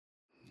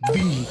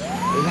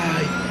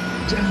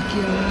Live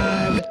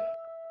Junkyard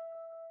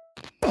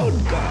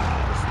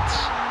Podcast.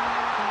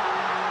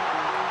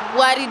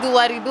 What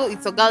do?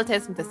 It's a girl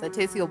test with a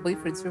Satesi, your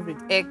boyfriend's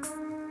favorite ex.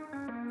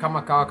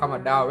 Kama kawa kama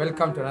dawa.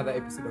 Welcome to another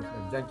episode of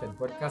Live Junkyard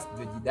Podcast.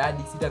 Joji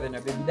Daddy, sita than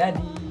your baby daddy.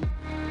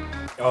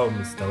 Oh,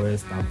 Mr.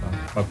 West,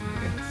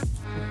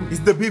 it's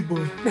the big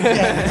boy.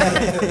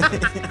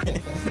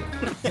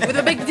 With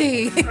a big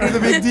D. It's the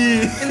big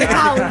D. In the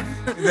house.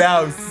 The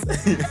house.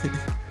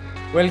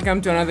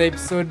 Welcome to another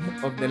episode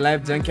of the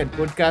Live Junkyard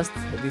Podcast.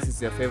 This is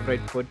your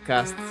favorite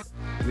podcast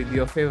with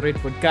your favorite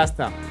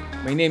podcaster.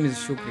 My name is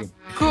Shukri.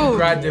 Cool.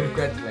 Glad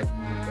like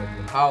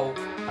how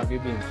Have you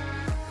been?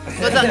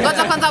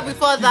 Gotta contact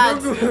before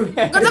that.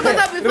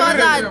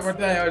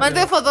 But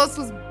then for those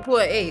who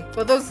are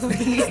for those who've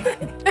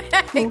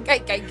been for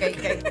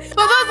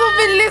those who've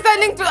been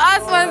listening to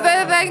us, man,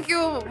 thank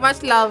you.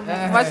 Much love.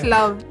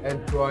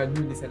 And to our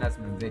new listeners,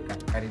 Mzeka,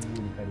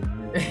 karibuni.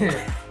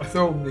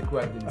 So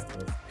mmekuwa jinsi.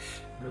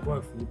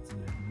 Mmekuwa fiti.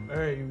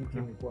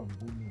 Mmekuwa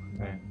ngumu.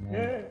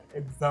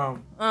 Exam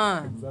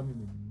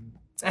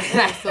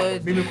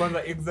mimi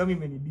kwanza exam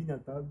imenidinya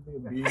Thursday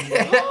mbili.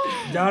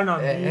 Jana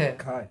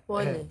kai.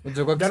 Pole.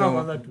 Unajua Jana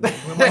kwanza tu.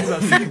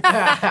 Umemaliza siku.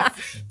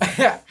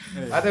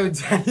 Hata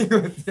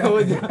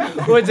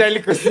ujali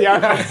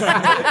kusiana.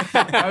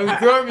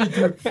 Haukomi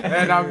tu.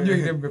 Na mjue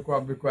ile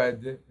mmekuwa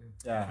aje.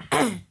 Yeah.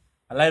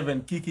 Alive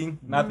and kicking,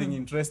 nothing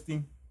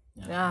interesting.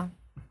 Yeah.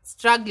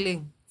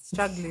 Struggling.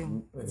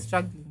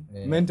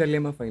 Mentally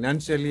ama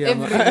financially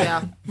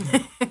Everywhere.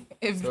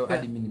 So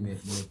hadi mimi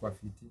nimekuwa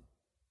fiti.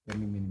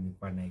 Mimi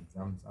nimekuwa na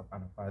exams hapa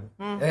na pale.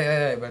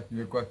 But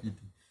nimekuwa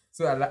fiti.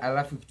 So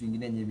alafu kitu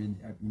kingine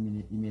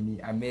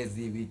imeni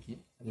amaze wiki,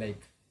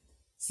 like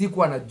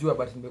sikuwa najua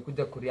but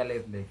nimekuja ku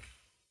realize like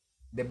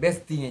the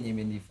best thing yenye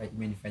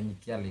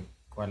imenifanyikia like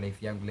kwa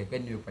life yangu, like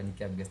when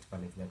nimefanyikia best kwa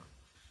life yako.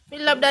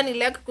 Mimi labda ni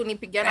like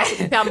kunipigana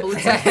kunipea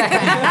mbuzi.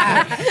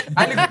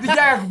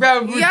 Alikupigia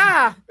kupea mbuzi.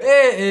 Yeah.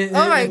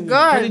 Oh my God.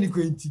 Kwani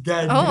niko inchi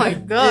gani? Oh my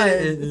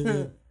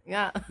God.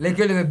 Yeah.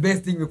 Like the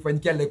best thing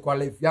imekufanyikia like kwa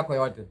life yako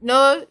yote.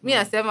 No, mimi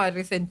nasema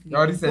recently.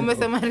 No, recently.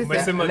 Umesema recently.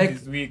 Umesema Like-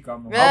 this week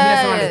kama. Mimi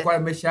nasema like kwa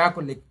maisha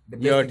yako like the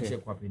best Yote. thing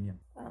kwa penia.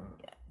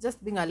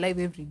 Just being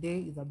alive every day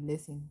is a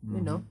blessing, you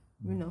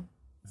know.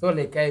 So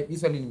like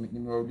usually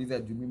nimewauliza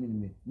juu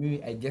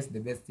mimi I guess the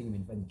best thing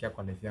imenifanyikia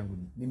kwa life yangu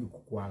ni mimi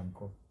kukua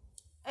uncle.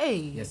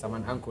 Hey. Yes, I'm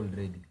an uncle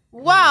already.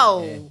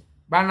 Wow.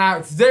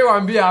 Bana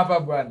sijaiwaambia hapa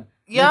bwana.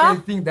 Yeah?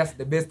 Like, I think that's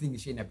the best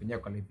thing inapenia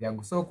kwa life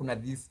yangu. So kuna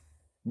this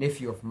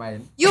nephew of mine.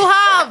 You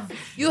have.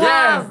 Yes,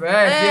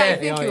 I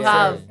think you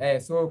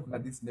have. So kuna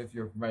this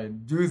nephew of mine.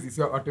 Juzi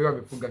so watu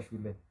wamefunga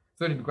shule.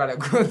 So nilikuwa na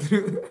go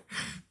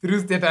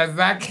through status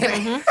zake.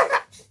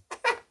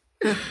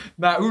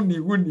 Na uni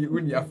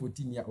a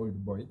 14-year-old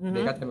boy.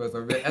 Like hata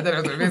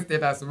nimesomea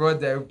status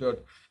moja ya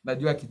mtoto.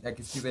 Najua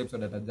akisikiza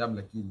episode atajam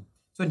lakini.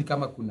 So ni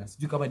kama kuna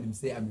sijui kama ni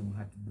msee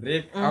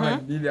amemheartbreak ama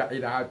nini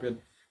ina happen,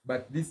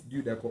 but this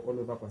dude ako all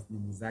over kwa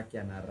simu zake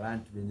ana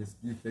rant wenye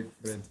sijui fake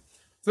friends.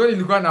 So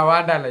nilikuwa na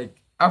wonder like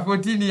a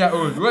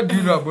 14-year-old, what do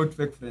you know about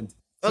fake friends?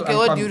 So Okay,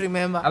 what do you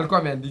remember? Alikuwa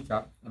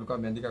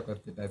ameandika kwa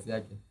status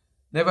yake,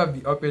 never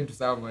be open to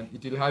someone,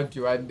 it will haunt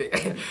you one day.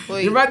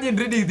 Imagine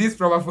reading this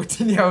from a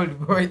 14-year-old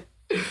boy.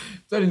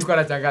 So nilikuwa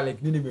nachanga like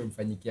nini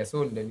nimemfanyikia.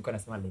 So nilikuwa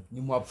nasema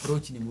like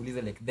approach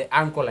nimuulize like the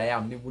uncle I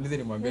am, nimuulize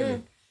nimwambie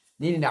like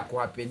nini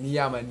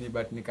nakuhapenia ama nini,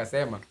 but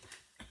nikasema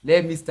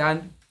let me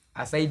stand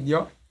aside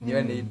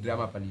nione hii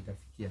drama pale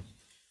itafikia.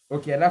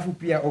 Okay, alafu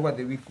pia over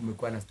the week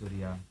kumekuwa na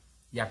story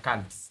ya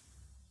cults.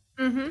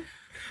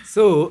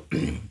 So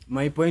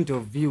my point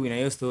of view in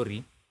your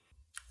story,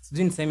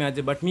 sijui niseme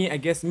aje, but me I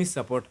guess me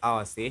support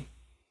our say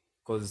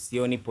because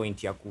sioni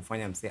point ya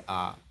kufanya mse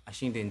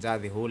ashinde njaa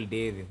the whole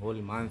day, the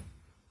whole month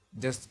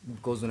just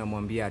because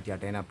unamwambia ati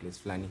ataenda place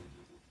fulani.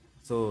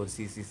 So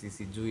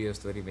si juu hiyo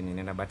story venye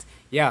nenda, but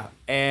yeah,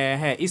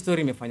 hii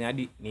story imefanya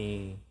hadi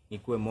ni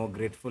kuwe more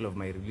grateful of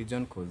my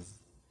religion cause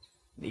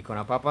iko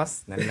na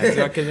purpose na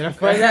ninajua Kenya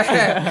nafanya.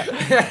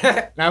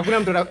 Na hakuna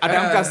mtu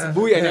atamka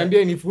asubuhi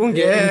aniambie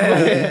nifunge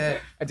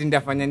ati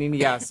nitafanya nini.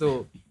 Yeah,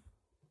 so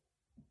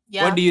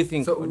Yeah. what do you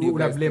think? So What do you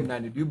una guys blame think?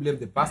 nani? Do you blame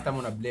the pastor ama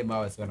una blame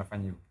hao wasi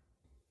wanafanya hivyo?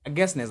 I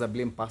guess naweza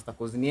blame pastor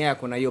cause ni yeye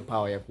akona hiyo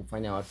power ya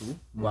kufanya watu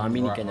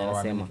waamini Kenya waamini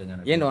anasema. Kenya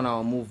anasema. Yeye ndo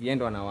anawamove, yeye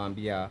ndo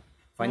anawaambia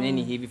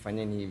fanyeni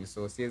hivi.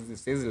 So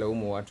siwezi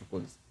laumu watu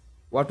cause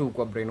watu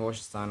kwa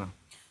brainwash sana.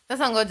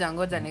 Sasa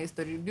ngoja na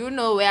history. Do you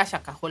know where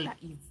Shakahola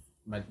is?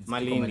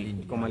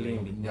 Malindi, iko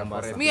Malindi, Yeah,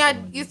 Mombasa. forest.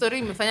 Mimi hii story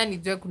imefanya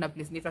nijue kuna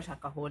place inaitwa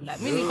Shakahola.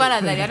 Mimi nilikuwa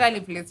nadhani hata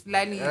ni place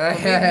fulani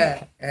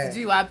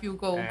sijui wapi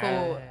huko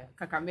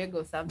Kakamega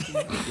or something.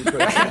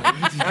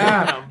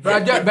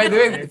 By the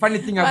way, funny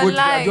thing about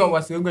Walai. najua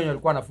wasi wengi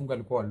walikuwa wanafunga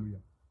walikuwa Waluya.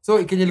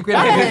 So Kenya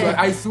ilikuwa inamezwa,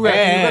 I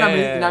swear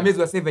ilikuwa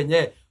inamezwa sasa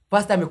venye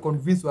pastor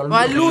ameconvince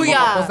Waluya.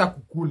 kosa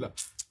kukula.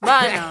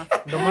 Bana.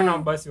 Ndio maana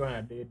basi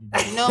wana dead.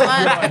 No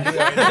man.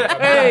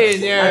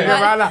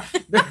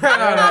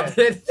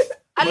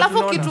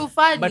 Alafu kitu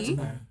funny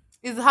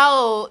is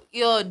how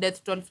your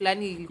death toll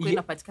fulani ilikuwa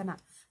inapatikana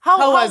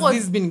how has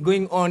this been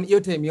going on hiyo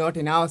time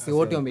yote na wase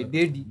wote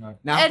wamededi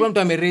na hakuna mtu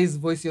raise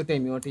voice hiyo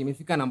time yote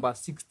imefika number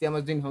 60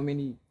 ama doing how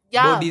many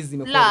bodies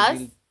zimekuwa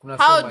revealed.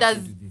 How does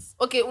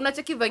okay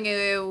unacheki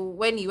venye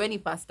when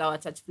pastor wa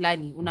church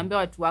fulani unaambia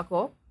watu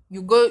wako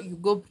you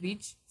go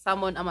preach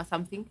someone ama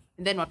something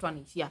and then watu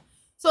wanaishia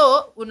so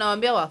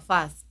unawaambia wa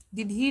fast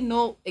did he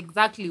know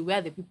exactly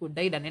where the people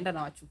died anaenda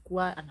na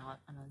wachukua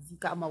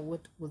anazika ama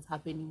what was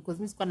happening because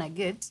mimi sikuwa na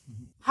get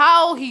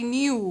how he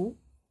knew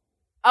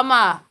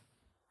ama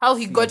how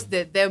he got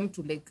them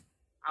to like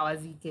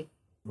awazike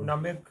una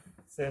make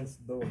sense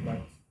though but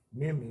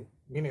mimi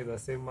naweza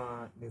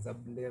sema naweza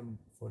blame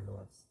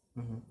followers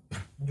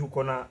juu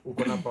uko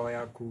na power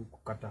ya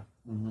kukata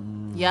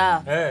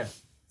yeah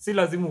si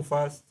lazima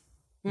fast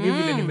mimi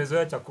vile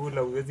nimezoea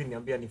chakula uwezi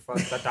niambia ni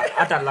fast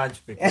hata lunch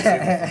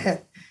pekee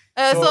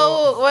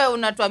so wewe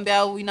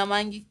unatuambia uina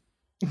mangi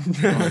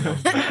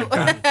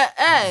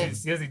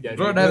siwezi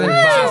jaribu Bro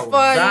doesn't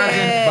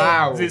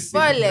bow.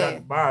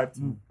 But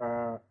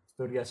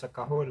story ya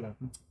Shakahola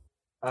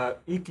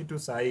hii kitu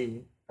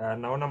sahi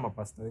naona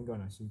mapasta wengi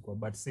wanashikwa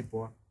but si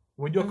poa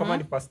unajua kama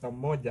ni pasta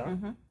mmoja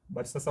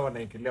but sasa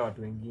wanaekelea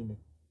watu wengine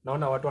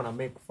naona watu wana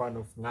make fun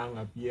of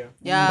Ng'ang'a pia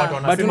but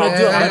wanasema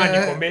Ng'ang'a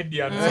ni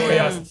comedian so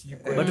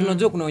yashikwe but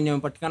unajua kuna wenye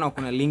wamepatikana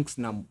kuna links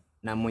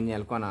na mwenye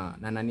alikuwa na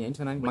nani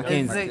anaitwa nani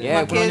Mackenzie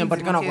kuna wenye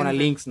wamepatikana kuna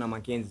links na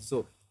Mackenzie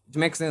so it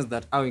makes sense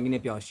that hao wengine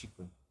pia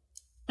washikwe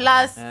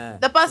plus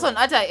the person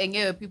hata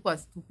enyewe people are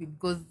stupid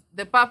because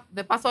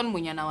the person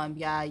mwenye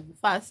anawaambia you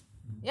fast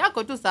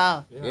yako tu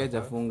sawa yeye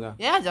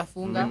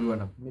hajafunga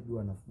Maybe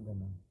wanafunga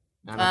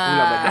na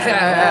anakula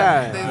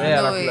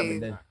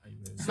baadaye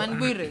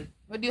Manbwire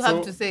what do you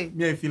have to say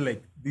me I feel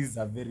like this is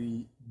a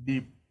very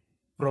deep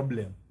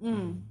problem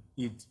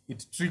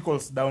it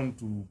trickles down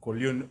to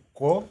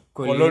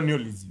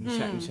colonialism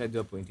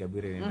nishajua point ya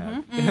Bwire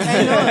nenda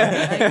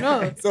I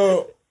know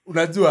so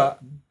unajua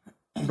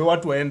ndo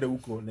watu waende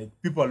huko like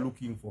people are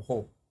looking for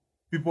hope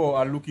people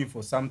are looking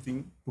for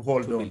something to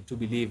hold on to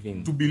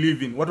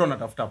believe in watu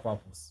wanatafuta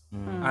purpose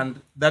and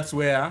that's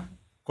where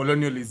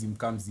colonialism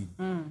comes in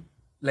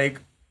like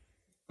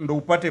ndo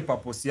upate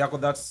purpose yako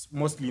that's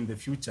mostly in the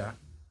future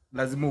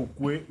lazima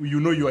ukue you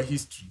know your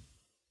history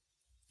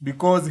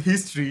because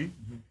history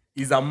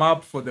is a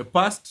map for the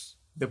past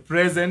the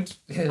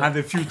present and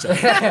the future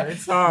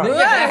it's hard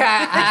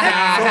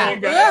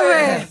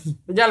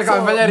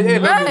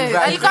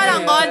alikuwa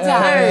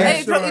anangoja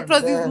it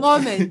was his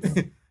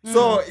moment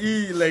so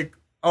like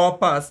our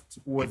past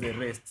was a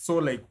rest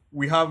so like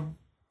we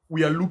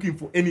are looking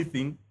for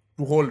anything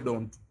to hold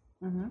on to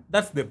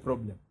that's the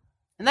problem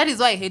and that is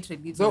why I hate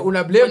religion so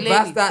una blame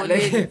pastor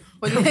like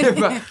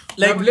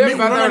blame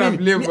pastor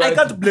I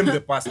can't blame the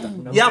pastor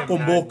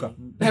yakomboka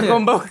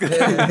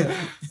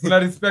una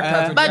respect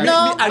her but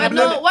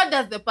no what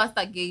does the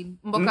pastor gain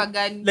mboka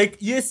gani like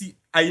yes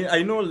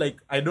I know like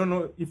I don't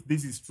know if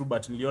this is true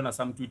but niliona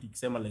some tweet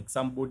ikisema like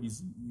some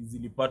bodies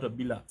zilipatwa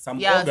bila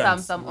some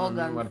organs some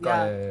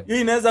organs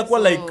hiyo inaweza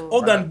kuwa like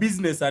organ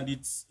business and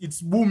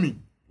it's booming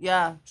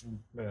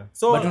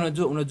so but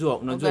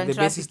unajua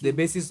the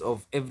basis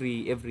of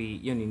every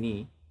hiyo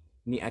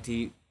ni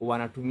ati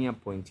wanatumia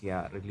point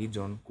ya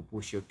religion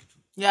kupush hiyo kitu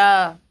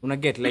una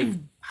get like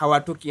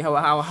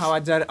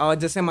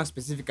hawajasema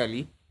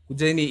specifically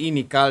kujeni hii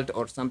ni cult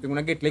or something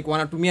una get like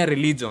wanatumia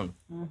religion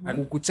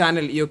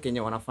kuchannel hiyo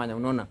Kenya wanafanya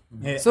unaona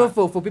so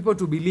for people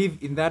to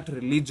believe in that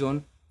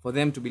religion for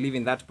them to believe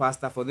in that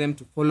pastor for them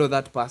to follow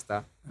that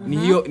pastor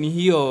ni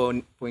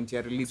hiyo point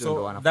ya religion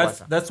ndo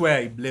wanafuata that's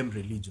where I blame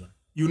religion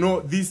you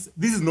know this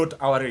is not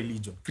our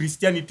religion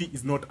Christianity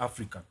is not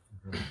African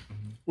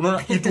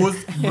unaona it was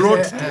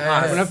brought to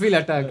us una feel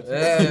attacked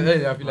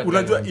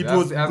unajua it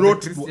was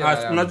brought to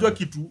us unajua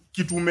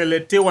kitu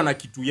umeletewa na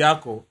kitu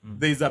yako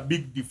there is a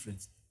big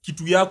difference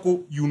kitu yako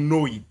you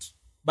know it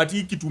but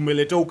hii kitu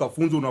umeletewa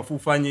ukafunzwa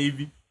unafanya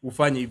hivi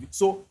ufanye hivi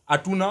so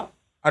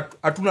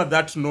hatuna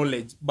that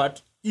knowledge but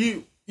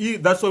hii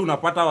that's why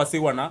unapata wase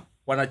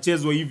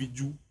wanachezwa hivi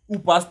juu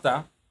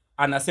pastor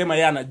anasema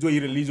yeye anajua hii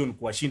religion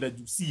kuwashinda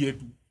juu si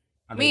yetu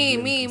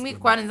me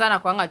kwanza na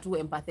kwanga too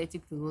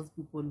empathetic to those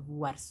people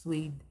who are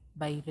swayed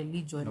by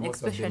religion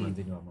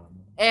especially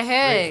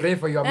pray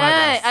for your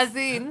mothers as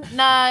in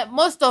na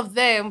most of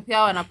them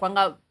pia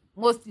wanakwanga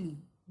mostly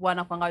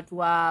wanakwanga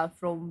tu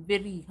from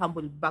very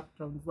humble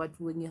backgrounds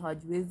watu wenye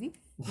hawajiwezi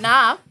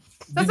na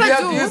sasa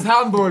you is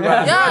humble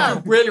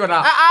watu kweli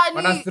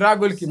wana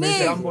struggle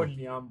kimaisha humble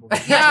ni humble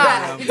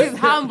it is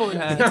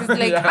humble it is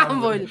like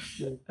humble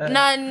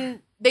na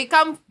they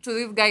come to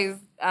these guys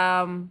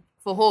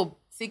for hope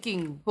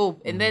seeking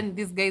hope and then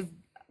these guys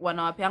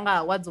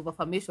wanawapeanga words of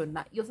affirmation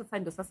na hiyo sasa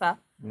ndio sasa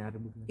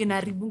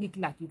inaribungi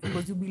kila kitu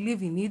because you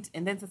believe in it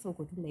and then sasa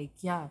uko tu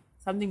like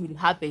something will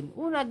happen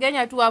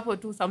unaganya tu hapo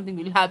tu something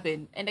will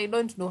happen and I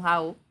don't know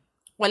how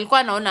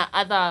walikuwa naona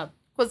other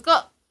because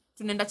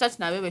tunaenda church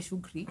na wewe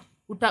Shukri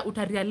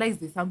uta realize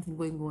there's something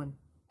going on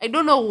I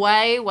don't know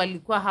why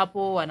walikuwa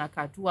hapo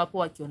wanakaa tu hapo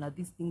wakiona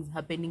these things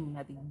happening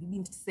and they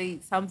didn't say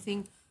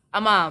something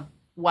ama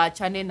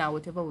waachane na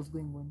whatever was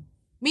going on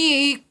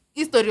me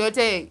history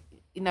yote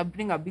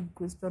bring a big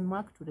question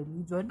mark to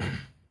religion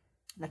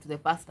na to the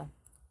pastor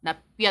na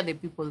pia the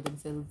people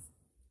themselves.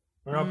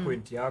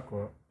 Point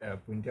yako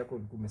ulikuwa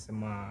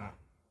umesema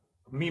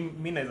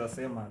mimi naweza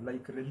sema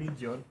like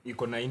religion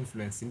iko na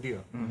influence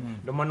ndio.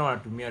 Ndio maana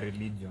wanatumia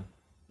religion.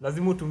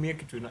 Lazima utumie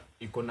kitu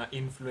iko na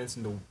influence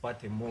ndio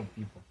upate more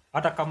people.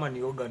 Hata kama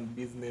ni organ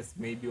business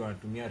maybe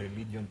wanatumia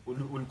religion.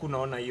 Ulikuwa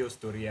unaona hiyo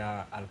story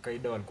ya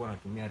Al-Qaeda walikuwa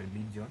wanatumia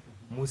religion,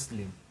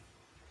 Muslim.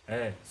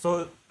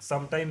 So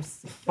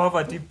sometimes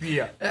poverty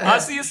pia.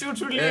 Asi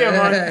utulie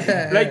man.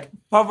 Like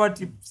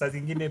poverty saa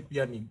zingine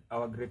pia ni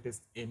our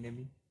greatest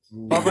enemy.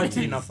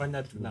 Poverty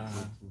inafanya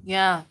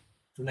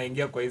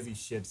tunaingia kwa hizi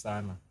shit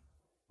sana.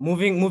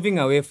 Moving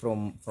away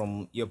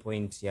from your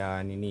point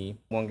ya nini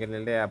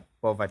muongelelea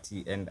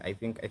poverty, and I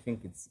think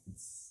it's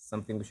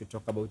something we should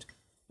talk about.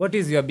 What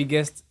is your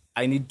biggest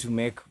I need to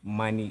make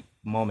money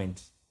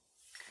moment?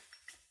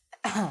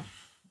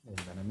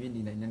 Bana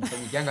mimi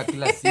ninanifanyikianga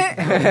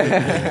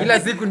kila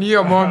siku ni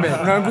hiyo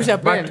moment. Unaangusha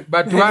pen.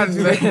 But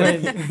once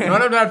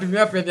naona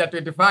tunatumia pen ya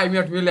 25 mimi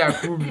natumia ile ya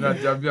 10 na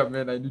tuambia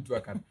man I need to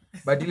work.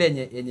 But ile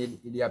yenye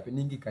ili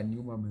happening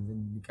kaniuma mzee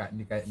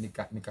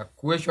nika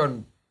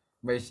question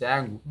maisha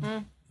yangu.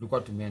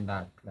 Tulikuwa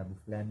tumeenda club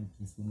fulani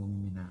Kisumu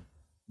mimi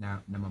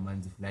na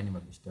mamanzi fulani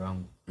mabeshte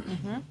wangu.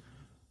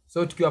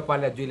 So tukiwa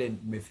pale ajue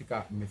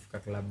nimefika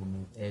club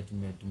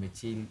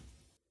tumechill.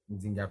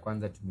 Mzinga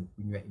kwanza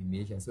tumekunywa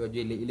imeisha. So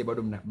ajue ile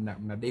bado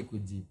mnadai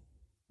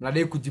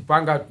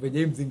kujipanga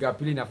venye mzinga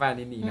pili inafanya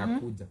nini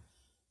inakuja.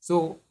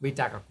 So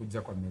waiter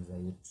akakuja kwa meza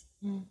yetu.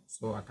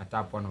 So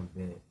akatap one of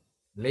the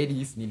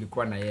ladies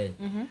nilikuwa na yeye.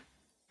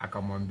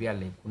 Akamwambia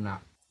like kuna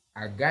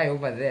a guy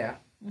over there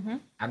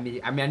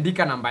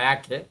ameandika namba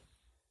yake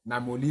na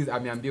muuliza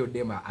ameambia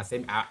udema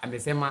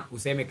amesema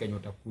useme kenye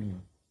utakunywa.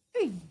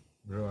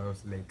 Bro I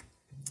was like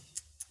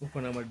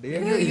Uko na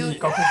madeni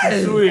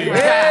Kakukisui.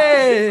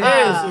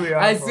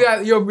 I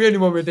see hiyo mwe ni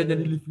moment yenye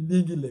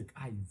nilifeelingi like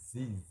I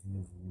see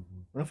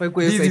unafai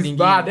kwa hiyo this side is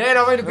nyingine. bad.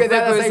 Nafai kwa the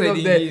other side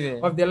nyingine.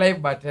 of the life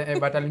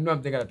but alinua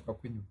mtenga na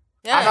tukakunywa.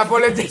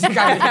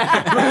 Apologetically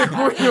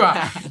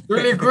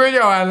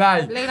tulikunywa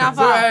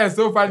walai.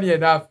 So funny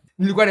enough.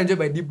 Nilikuwa na enjoy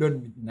by deep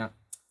down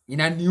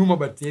inaniuma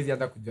but siwezi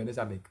hata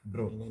kujionyesha like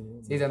bro.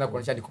 Siwezi hata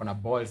kuonyesha niko na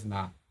balls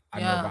na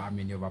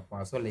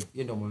over. So like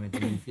you know moment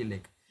when you feel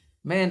like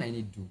man I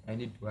need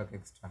to work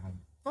extra hard.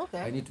 Okay.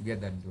 I need to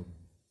get that done.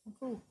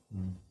 Cool.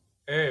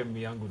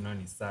 Mi yangu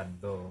nani sad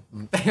though.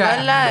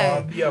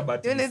 Wallahi.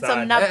 But You need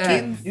some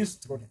napkins.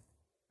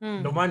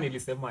 Ndo maana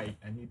nilisema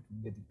I need to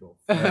get it off.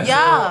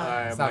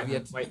 Yeah.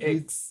 My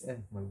ex.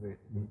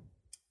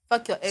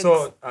 Fuck your ex.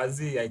 So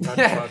Azi I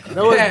can't fuck her.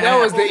 That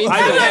was the intro.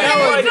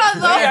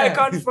 I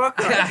can't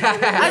fuck her.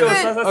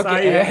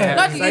 Okay.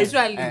 Not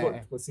literally.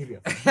 For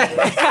serious. Okay.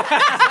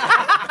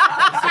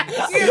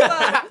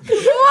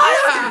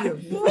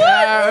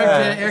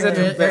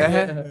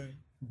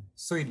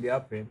 So it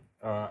happened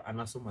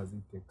anasoma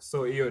Zitech.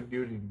 So hiyo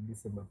during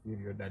December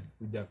period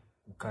alikuja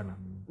kukana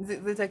mimi.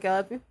 Zitech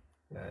wapi?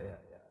 Yeah,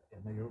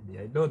 Nairobi.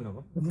 I don't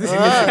know.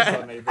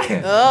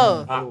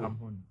 Oh.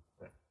 I'm on.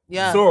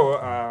 Yeah. So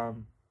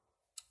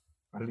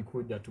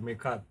alikuja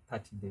tumekaa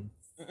 30 days.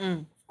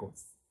 Of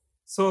course.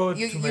 So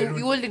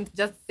you wouldn't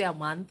just say a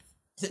month.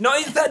 No,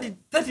 it's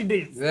 30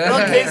 days.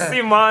 Okay,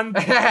 see month.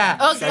 Okay.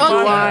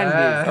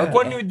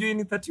 Kwani ujui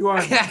ni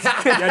 31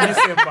 ya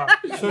December.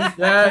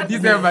 Yeah,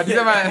 December.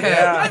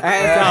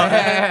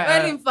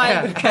 Very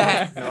fine.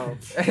 No.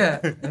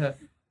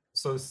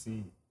 So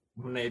see,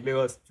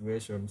 mnaelewa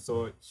situation.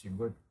 So she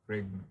got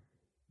pregnant.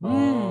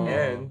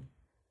 And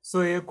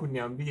so yeye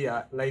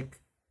kuniambia like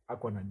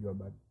ako anajua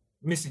bado.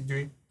 Mimi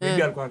sijui.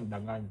 Maybe alikuwa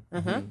anadanganya.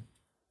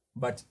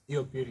 But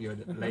hiyo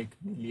period like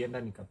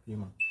nilienda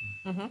nikapima.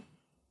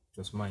 It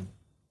was mine.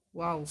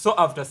 Wow. So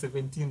after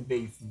 17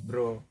 days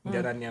bro ndiye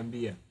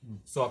ananiambia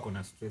so ako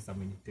na stress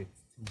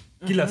amenitext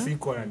kila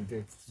siku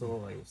ananitext.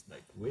 So I was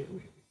like wait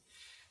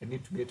I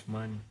need to get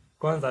money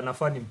kwanza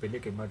nafaa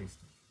nimpeleke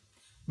Maristo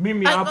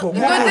mimi hapo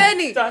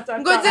ngojeni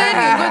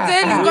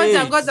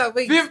ngoja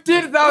wait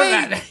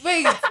 15,000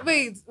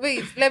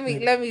 wait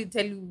let me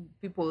tell you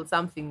people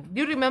something.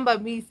 Do you remember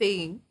me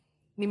saying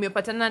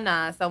nimepatana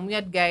na some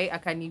weird guy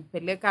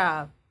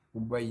akanipeleka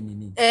Umbai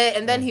nini?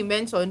 And then he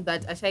mentioned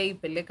that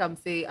ashaipeleka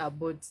mse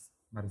about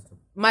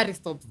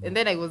Maristops. And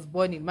then I was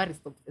born in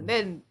Maristops. And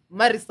then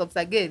Maristops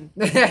again.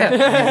 So,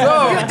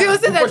 do you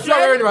see that? Sure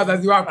wewe ni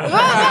wazazi wako.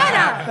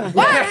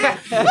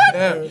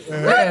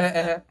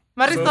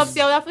 Maristops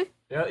ya wapi?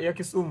 ya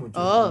Kisumu tu.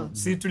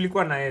 Si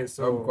tulikuwa na yeye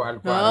so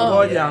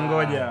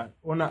Ngoja.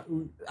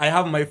 I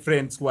have my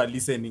friends who are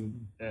listening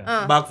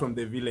back from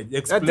the village.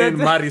 Explain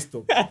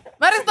Maristo.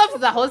 Maristops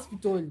is a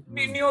hospital.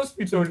 Ni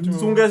hospital tu.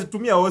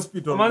 Tungetumia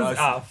hospital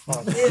basi.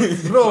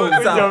 bro.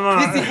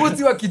 Sisi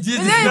futi wa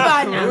kijiji.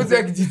 Futi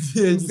wa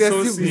kijiji.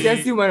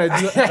 Sisi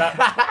mnajua.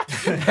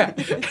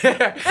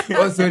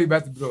 Oh sorry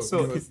but bro.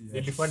 So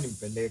nilikuwa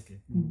nimpeleke.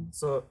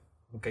 So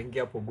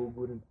nikaingia hapo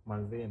Google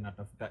manzee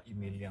natafuta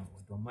email yangu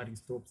wa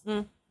Maristops.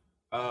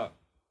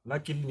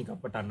 luckily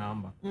nikapata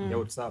namba ya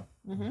WhatsApp.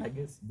 I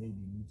guess they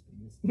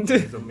delete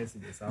hizo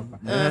messages hapa.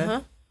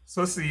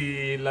 So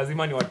si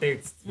lazima ni wa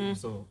text.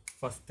 So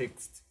first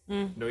text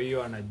ndio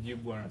hiyo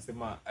anajibu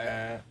anasema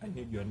I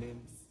need your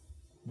names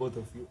both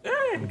of you.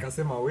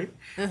 Nikasema we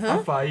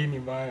hapa hii ni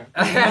mbaya.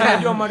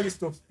 Unajua Mary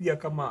Stops pia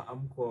kama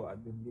amko at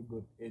the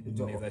legal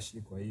age unaweza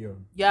shikwa hiyo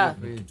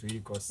kitu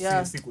hiko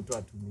si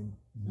kutoa tu mimi.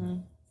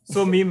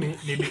 So mimi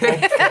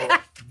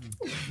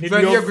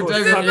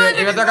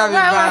Nimetoka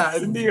vibaya.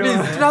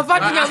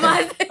 Tunafanya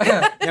nyamaze.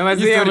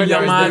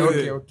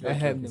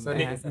 So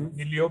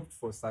niliopt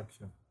for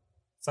suction.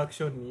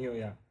 Suction ni hiyo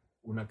ya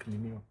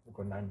unakliniwa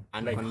uko ndani.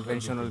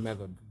 Unconventional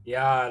method.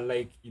 Yeah,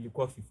 like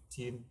ilikuwa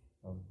 15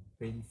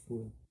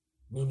 painful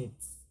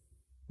minutes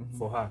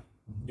for her.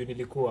 Ndio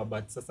nilikuwa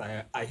but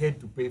sasa I had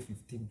to pay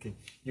 15k.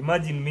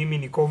 Imagine mimi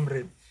ni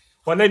comrade.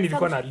 Wala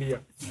nilikuwa nalia.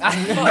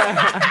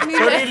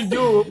 Sorry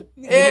juu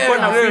nilikuwa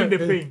na feel the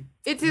pain.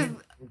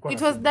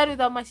 It was done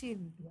with a machine.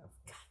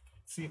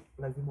 Si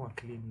lazima wa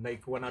clean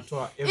like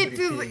wanatoa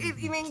everything.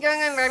 It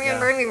inainganga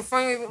ndani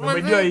ifanye.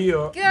 Unajua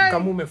hiyo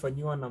kama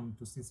umefanywa na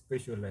mtu si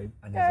specialized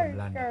Anaweza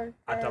blanda.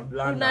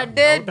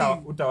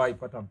 atablanda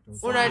utawaipata mtu.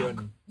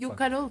 You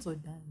can also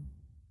die.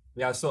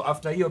 Yeah, so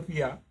after hiyo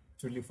pia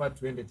tulifaa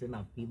tuende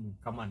tena pimu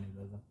kama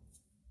anaweza.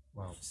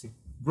 Wow. See,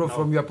 Bro,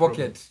 from your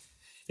pocket.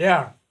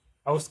 Yeah,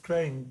 I was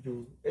crying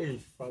to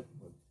fuck.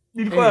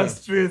 Nilikuwa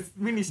stress.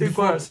 Mimi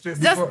nilikuwa stress.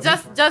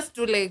 Just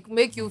to like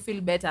make you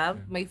feel better,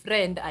 my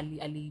friend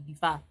Ali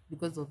defer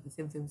because of the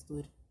same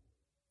story.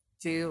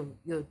 Cheo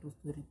tu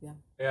story pia.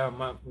 Yeah,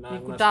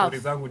 na story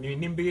zangu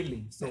ni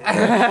mbili. So the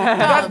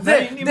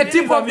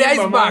tip of the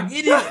iceberg.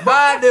 It is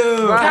bad.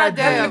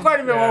 Nilikuwa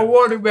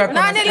nimewaona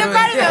Na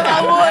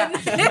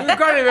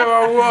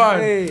nimewaona.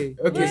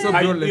 Okay, so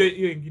bro,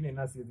 hiyo ingine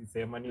nasi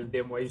sema ni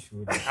demo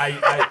issue.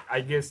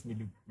 I guess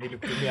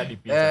nilikumia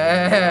DP.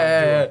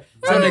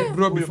 So like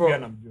bro, before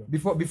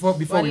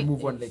we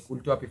move on, like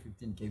ulitoa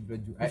 15k bro.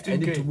 I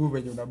need to move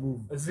when you move.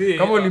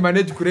 Kama uli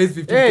manage to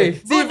raise 15k.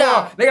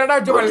 Sivyo, like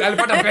nataka job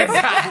alipata pesa.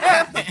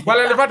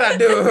 Wala alipata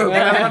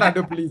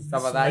do please.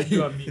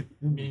 Tafadhali.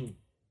 Me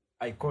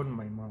I call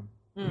my mom.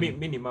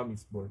 Me ni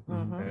mommy's boy.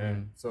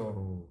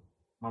 So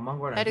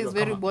mamangu anajua. That is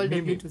very bold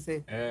of you to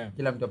say.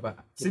 Kila mtu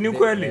hapa. Si ni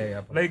kweli?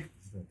 Like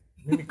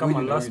mimi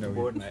kama last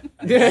born.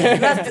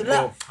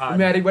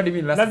 Umeharibu hadi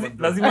mimi last born.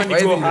 Lazima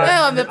ni go. Wewe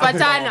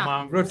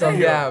wamepatana. Bro,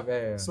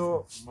 yeah.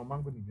 So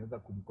mamangu nilianza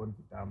kumkon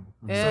kitambo.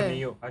 So ni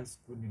hiyo high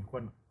school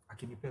nilikuwa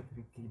akinipea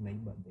 3k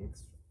naiba the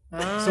extra.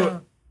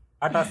 So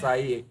hata saa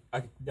hii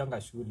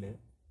akikujanga shule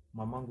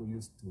mamangu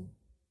used to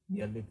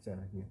be a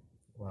lecturer here.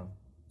 Wow.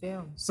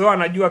 Damn. So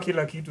anajua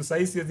kila kitu.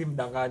 Sasa siwezi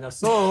mdanganya.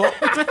 So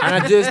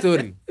Anajua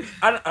story.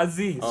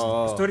 Aziz,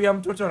 story ya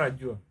mtoto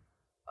anajua.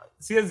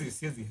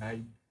 Siwezi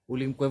hide.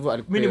 Ulimkwa hivyo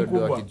alikuwa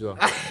ndio akijua.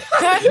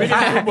 Mimi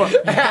mkubwa.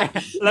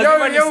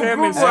 Lazima niseme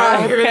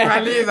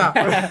nimemaliza.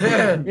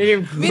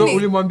 So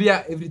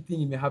ulimwambia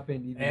everything ime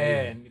happen hivi.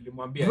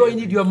 Nilimwambia. Bro, you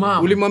need your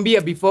mom.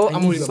 Ulimwambia before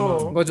ama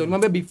ngoja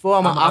ulimwambia before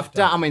ama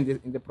after ama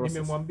in the process.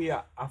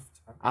 Nimemwambia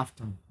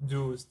After.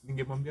 Juu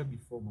ningemwambia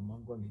before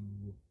mamangu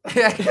angenijua.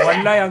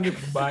 Wallahi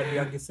angekubali,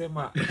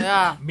 angesema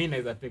mimi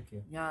naweza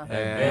take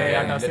care.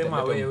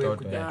 Anasema wewe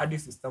kuja hadi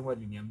sister wangu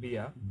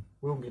aliniambia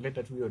wewe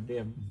ungeleta tu hiyo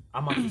dem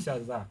ama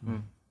kishazaa.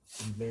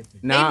 Mlete.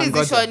 Na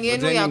decision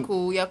yenu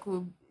ya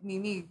ku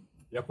nini?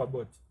 Ya kwa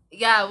bot.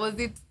 Yeah, was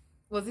it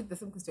the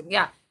same question?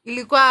 Yeah.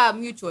 Ilikuwa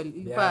mutual.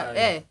 Ilikuwa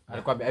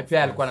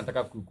alikuwa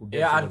anataka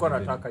yeah, alikuwa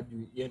anataka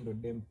juu yeye ndo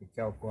dem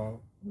pekao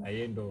kwao na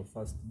yeye ndo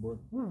first born.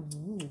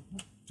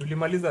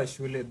 Tulimaliza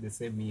shule the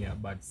same year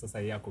but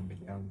sasa yako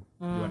mbele yangu.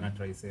 Ndio ana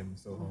try same.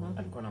 So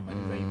alikuwa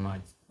anamaliza hii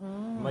March.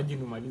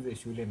 Imagine umalize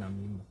shule na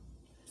mimba.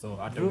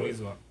 So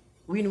ataulizwa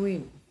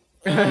win-win.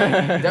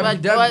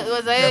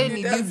 Was I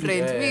any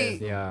different?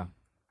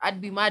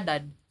 I'd be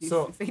mad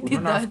so if I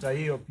did that. After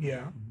hiyo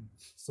pia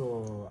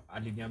so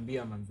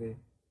aliniambia manze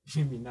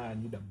mimi na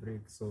need a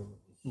break so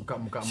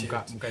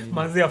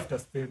manze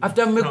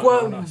after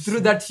mmekuwa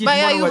through that shit. But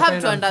you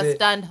have to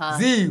understand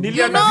her. You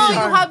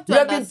have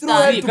to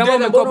understand. Kama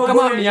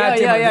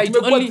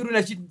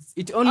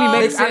it only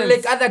makes sense.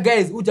 Like other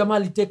guys who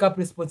Jamal take up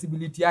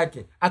responsibility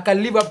yake aka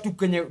live up to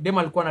kwenye dem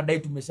alikuwa anadai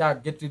tumesha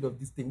get rid of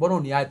this thing. Mbona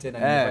uniache na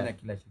nifanya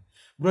kila shit?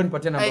 Bro,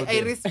 nipatie namba.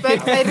 I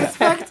respect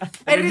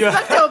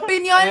your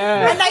opinion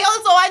and I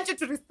also want you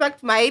to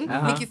respect mine.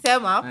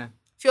 Nikisema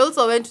she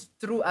also went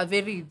through a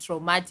very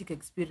traumatic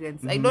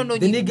experience. I don't know.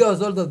 The nigga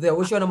was also there.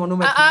 Usho na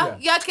mwanaume pia.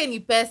 Yake ni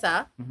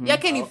pesa.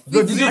 Yake ni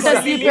Did you see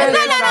pesa?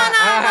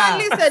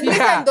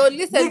 No.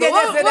 Listen.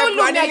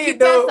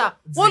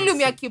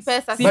 Volume ya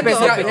kipesa.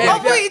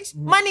 Of which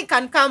money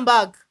can come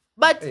back.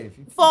 But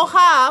for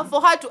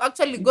her to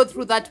actually go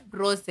through that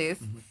process,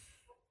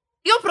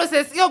 Your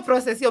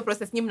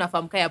process ni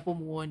mnafahamu kaya hapo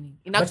muone.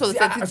 In actual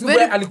sense it's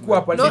very alikuwa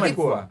hapo No,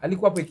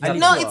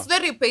 it's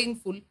very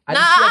painful.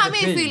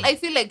 I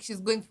feel like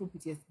she's going through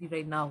PTSD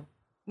right now.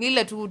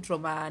 Nile tu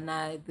trauma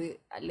na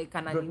like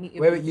ana nini.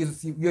 Wewe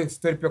hiyo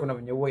story pia kuna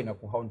venye huwa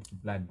inakuhaunt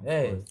kiplani.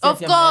 Of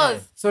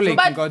course. So like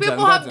but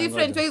people have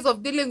different ways of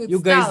dealing with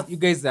stuff. You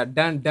guys are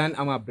done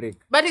ama break.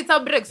 But it's a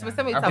break. So it's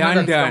a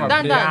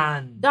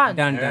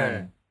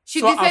Done. She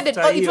So decided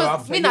after it was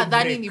after me your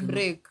nadhani break, ni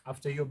break.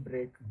 After your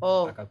break,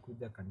 Oh.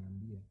 akakuja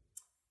kaniambia,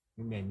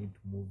 mimi I need to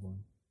move on.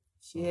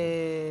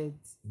 Shit.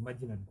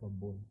 Imagine alikuwa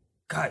bold.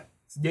 Kai,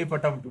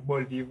 sijaipata mtu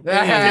bold hivyo.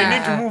 I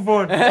need to move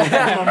on.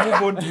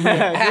 Move on to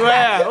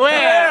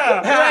Where?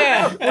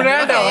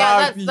 Unaenda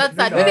wapi? That's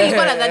sad. Mimi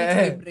nilikuwa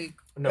nadhani tu break.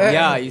 No,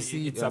 Yeah, you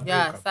see. it's a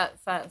Yeah,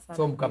 breakup.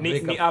 So mka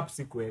break Ni up. up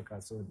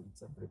sikuweka, so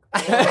it's a breakup.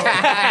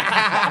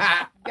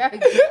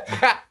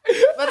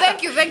 But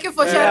thank you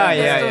for sharing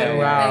the Yeah, story.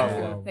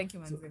 Wow. Thank you,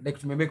 man. Like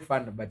to make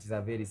fun but it's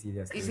a very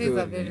serious It story. is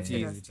a very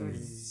serious story.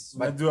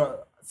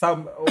 Unajua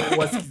some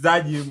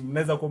wasikizaji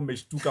mnaweza kuwa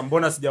mmeshtuka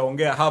mbona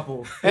sijaongea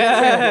hapo.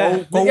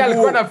 Nigga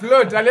alikuwa na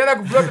float, alienda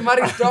kufloat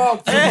marriage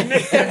talk.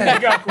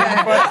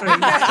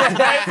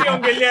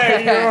 Ongelea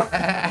hiyo.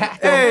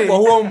 Kwa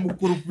huo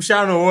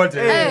mkurupushano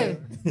wote. Hey.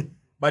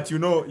 But you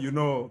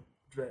know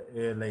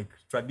like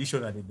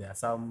traditionally there are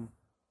some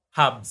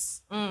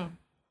herbs.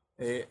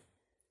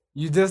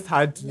 You just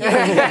had to.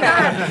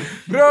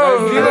 Bro,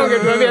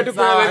 ungetuambia tu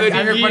kuna method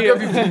angepatia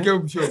ingine. 50k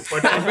umshow.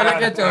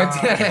 Peleke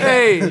chote.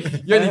 Hey.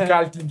 Hiyo ni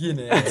cult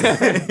ingine.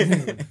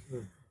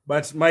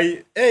 But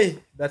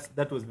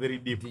that was very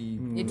deep.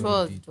 It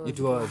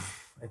was.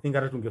 I think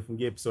hata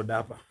tungefungia episode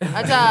hapa.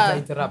 Hata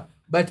Interrupt.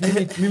 But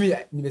mimi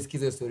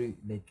nimesikiza hiyo story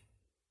like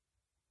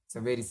it's a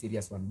very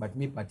serious one but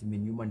me part me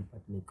human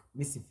part like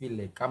me si feel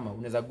like kama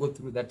unaweza go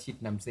through that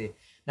shit na msee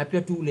na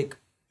pia tu like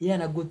yeye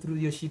ana go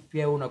through your shit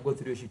pia una go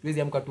through your shit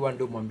wezi amka tu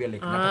ndio mwambie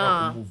like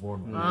nataka ku move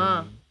on.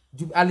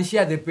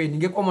 Alishare the pain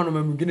ingekuwa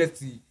mwanaume mwingine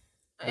si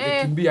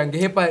angekimbia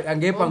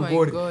angehepa Oh my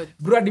ngori. God.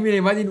 Bro hadi mimi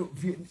imagine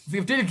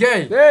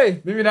 15k. Hey.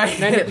 Mimi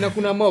Na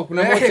kuna more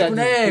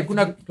charges.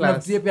 kuna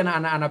Class. pia pia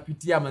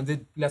anapitia manze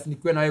plus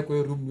nikiwa na wewe kwa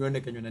hiyo room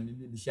nione kenyo na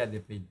nini share the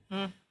pain.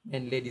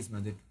 And ladies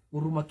manze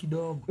huruma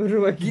kidogo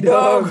tu.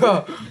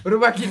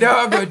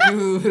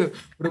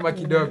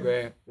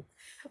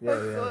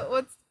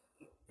 what's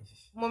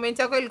moment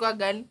yako ilikuwa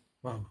gani?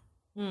 Wow.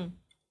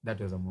 That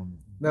was a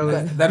moment.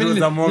 That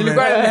was a moment.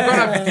 Nilikuwa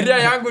nafikiria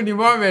yangu ni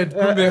moment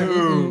kumbe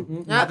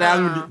Hata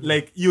yangu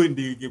like hiyo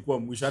ndio ingekuwa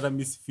mwisho hata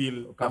miss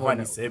feel kama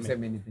niseme.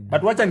 anything.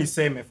 But wacha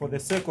niseme for the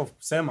sake of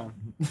kusema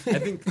I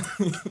think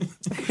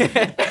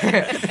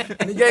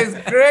You guys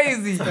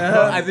crazy.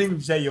 I think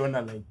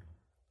nishaiona like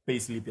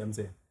payslip ya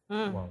mzee.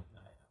 Wow.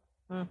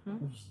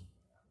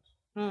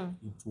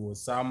 It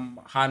was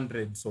some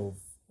hundreds of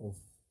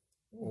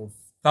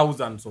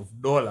thousands of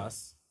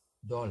dollars.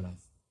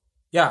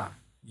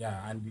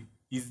 Yeah, and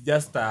he's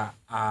just a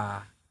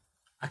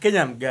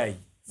Kenyan guy.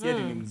 Si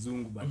ati ni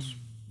mzungu but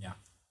yeah.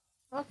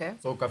 Okay.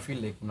 So ka feel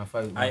like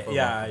unafaa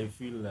I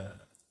feel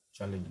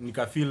challenge.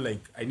 nika feel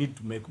like I need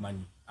to make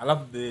money. I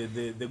love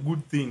the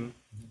good thing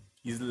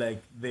is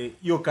like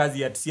hiyo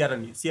kazi ya si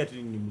ati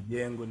ni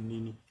mjengo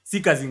nini. Si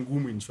kazi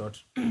ngumu in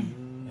short.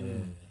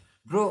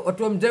 Bro,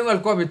 watu wa mjengo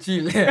walikuwa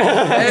wamechill.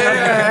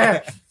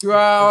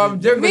 Wa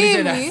mjengo ni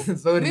tena.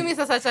 Sorry. Mimi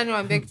sasa acha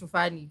niwaambie kitu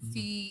funny.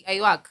 See,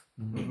 I work.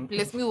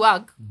 Place me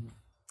work.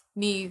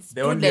 Ni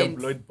The only students.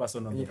 employed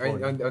person on the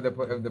On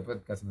the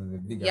podcast was a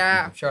big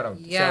Yeah. shout out.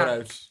 Yeah. Shout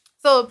out.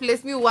 So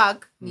place me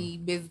work ni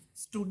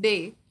based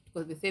today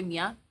because the same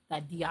year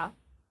that year.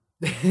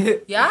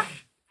 Yeah?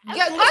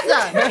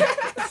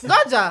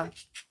 Ngoja.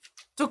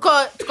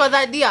 Tuko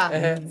that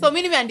year. So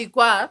mimi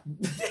nimeandikwa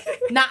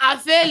na a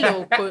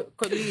fellow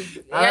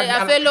colleague.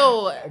 A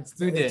fellow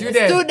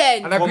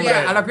student.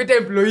 Anakuita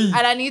employee.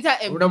 Ananiita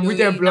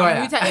Unamuita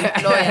employer.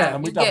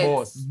 Anamuita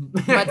boss.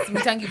 But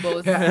simtangi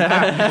boss.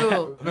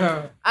 So,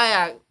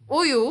 aya,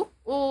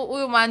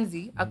 huyu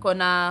manzi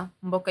akona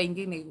mboka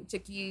ingine.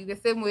 Cheki the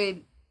same way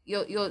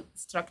your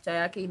structure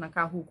yake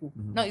inakaa huku.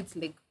 Now it's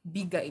like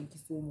bigger in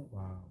Kisumu.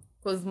 Wow.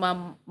 Because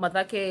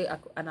madhake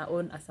ana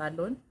own a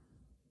salon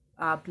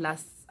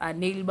plus a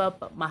nail bar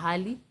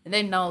mahali, and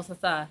then now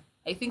sasa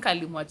I think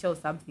alimwachia or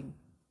something,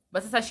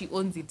 but sasa she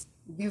owns it,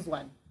 this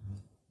one.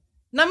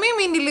 Na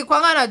mimi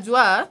nilikuwa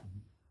najua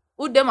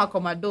udema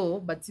komado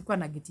but sikuwa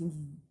na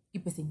getingi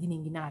ipesa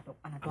nyingine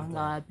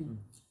anatoanga wapi.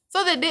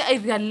 So the day I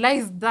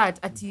realized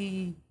that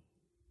ati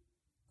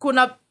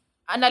kuna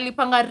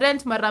analipanga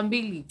rent mara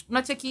mbili.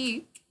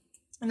 Unacheki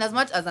and as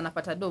much as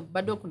anapata do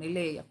bado kuna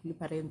ile ya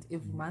kulipa rent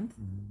every month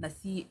na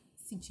si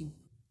cheap.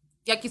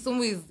 Ya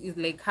Kisumu is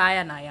like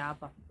higher na ya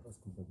hapa.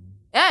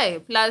 Yeah,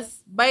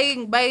 plus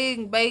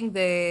buying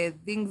the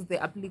things, the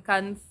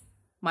applicants,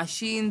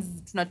 machines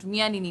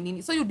tunatumia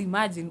nini. So you'd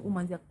imagine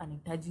umanzi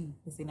anahitaji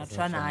pesa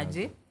inatosha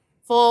aje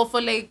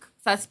for like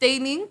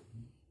sustaining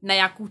na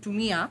ya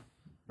kutumia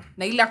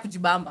na ile ya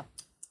kujibamba.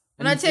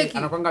 Unacheki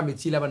anakwanga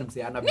amechila hapa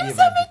nimsee ana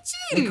behave.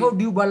 Chill. Like how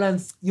do you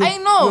balance I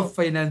know. your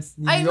finance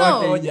ni I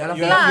know. yote You're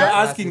alafu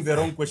asking the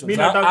wrong question.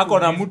 Mimi nataka Ako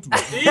na mtu.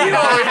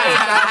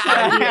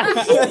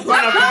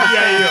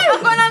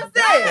 Uko na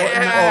msee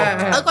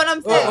Akona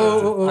msee.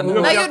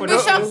 Now you'd be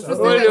shocked to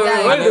see the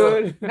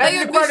guy. Now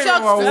you'd be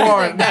shocked to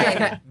see the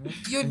guy.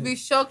 You'd be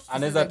shocked to see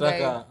Anaweza the guy.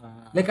 taka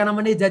like ana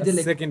manage aje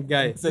like second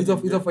guy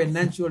hizo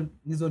financial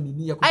hizo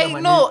nini ya I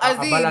know,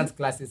 as in- balance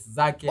classes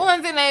zake.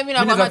 Uanze na mimi na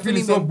Mimi mama naweza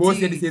feel so bossy hadi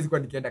tulimemtii. siwezi kwa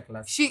nikienda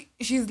class.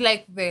 She's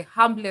like the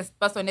humblest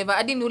person ever.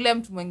 Hadi ni ule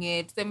mtu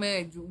mwenye tuseme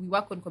we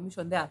work on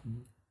commission there.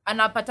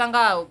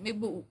 Anapatanga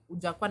maybe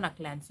ujakuwa na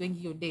clients wengi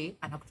hiyo day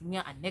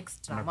anakutumia an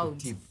extra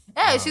amount.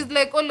 She's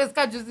like always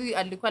kajuzi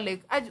alikuwa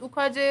like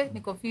ukaje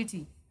niko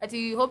fiti.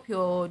 Ati hope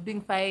you're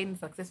doing fine,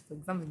 successful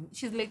exams.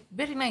 She's like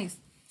very nice.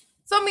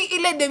 So mi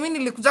ile day mimi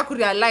nilikuja ku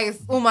realize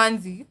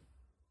umanzi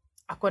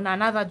akona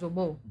another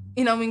job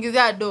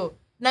inamuingizia do.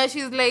 Now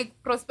she's like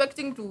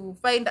prospecting to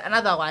find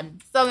another one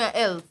somewhere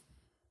else.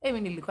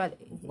 Mimi nilikuwa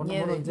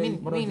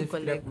mimi niko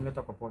like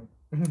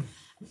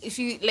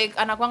she like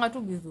anakuanga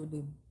tu busy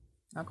dem.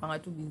 Anakuanga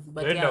tu busy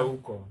but Nenda yeah.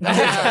 huko.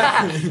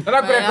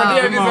 Nataka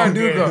kurekodia hizo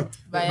ndugu.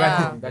 But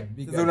yeah.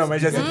 sasa una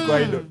maisha si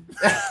kwa idol.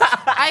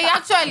 I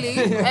actually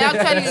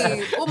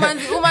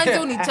umanzi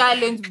uni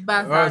challenge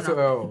bana.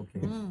 Okay.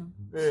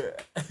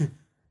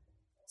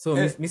 so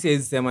mi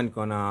siwezi sema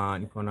niko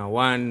na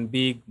one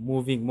big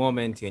moving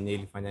moment yenye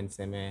ilifanya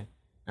niseme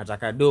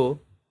nataka do,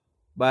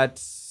 but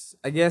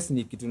I guess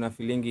ni kitu na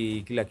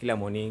feelingi kila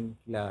morning,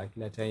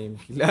 kila time,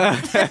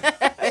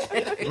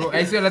 Bro,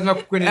 I swear lazima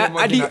kuwe ile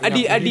moja.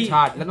 Adi.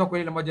 Lazima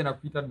kuwe ile moja na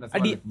kupita na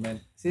Adi. recommend.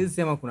 siwezi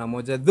sema kuna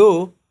moja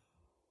though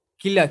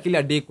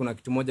kila day kuna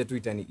kitu moja tu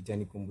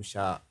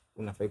itanikumbusha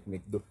unafai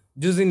kumake do.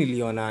 Juzi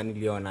niliona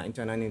anaitwa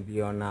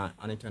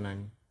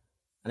nani?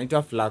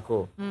 Anaitwa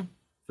Flaco.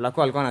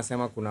 Flaco alikuwa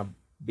anasema kuna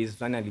base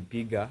fulani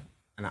alipiga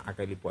na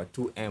akalipwa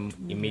 2M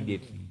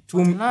immediately.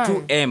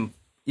 2M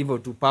hivyo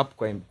tu pap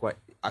kwa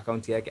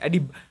account yake.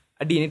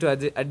 Hadi inaitwa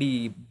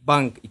hadi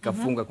bank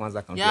ikafunga kwanza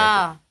account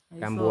yake.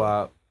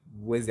 Kaambiwa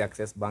huwezi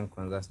access bank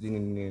kwanza sijui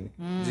nini.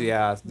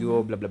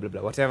 Sijui blah blah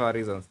blah whatever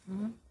reasons.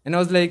 And I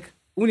was like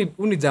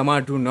uni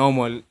jamaa tu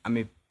normal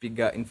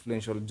amepiga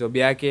influential job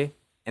yake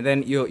and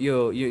then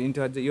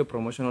yo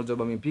promotional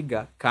job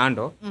amepiga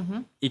kando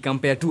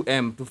ikampea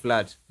 2M to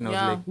flat. And I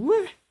was like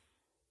we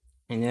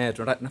enyewe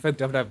tunafaa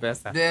kutafuta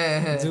pesa.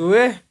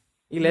 Jue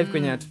ile life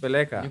kwenye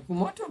atupeleka.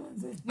 Nikumoto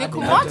manze.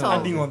 Nikumoto.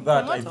 Adding on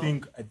that, I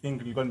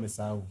think nilikuwa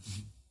nimesahau.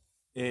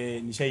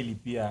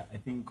 Nishailipia I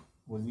think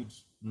was it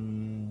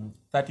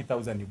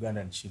 30,000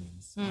 Ugandan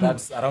shillings.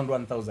 That's around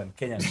 1,000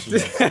 Kenyan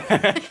shillings.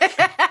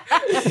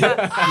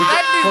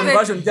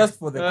 Conversion just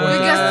for the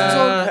Biggest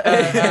joke.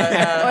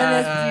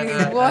 Honestly,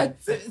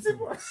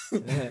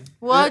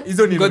 what?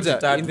 hizo ni Ngoja,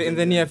 tatu. in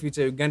the near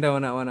future Uganda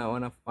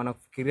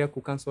wanafikiria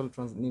kucancel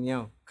nini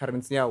yao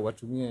currency yao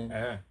watumie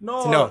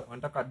No, Sino.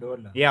 wanataka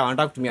dola.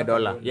 wanataka kutumia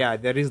dola.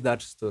 There is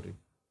that story.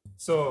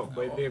 So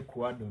by the way,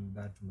 kuadd on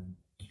that man,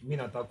 mimi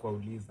nataka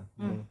kuuliza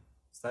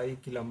sasa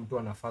kila mtu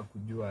anafaa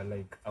kujua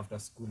like after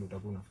school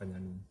utakuwa unafanya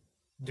nini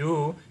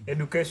juu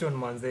education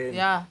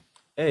manze.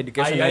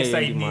 Education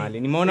I mali.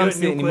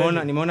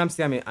 Nimeona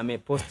msi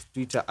amepost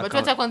Twitter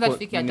account. But kwanza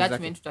tufike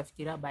attachment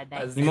tutafikiria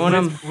baadaye.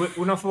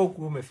 Unafaa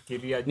kuwa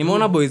umefikiria.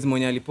 Nimeona boys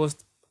mwenye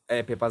alipost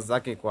papers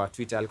zake kwa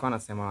Twitter alikuwa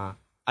anasema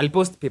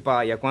alipost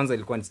paper ya kwanza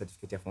ilikuwa ni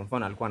certificate ya form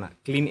 4 alikuwa na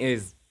clean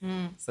A's.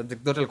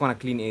 Subject zote alikuwa na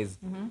clean A's.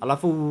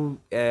 Alafu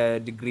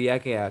degree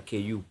yake ya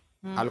KU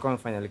alikuwa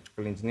amefanya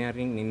electrical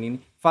engineering nini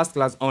first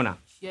class honor.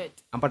 Shit.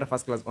 Ampata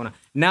first class honor.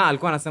 Na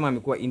alikuwa anasema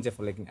amekuwa nje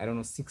for like I don't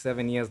know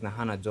 6-7 years na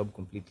hana job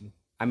completely.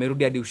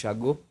 Amerudi hadi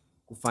ushago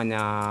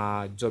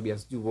kufanya job ya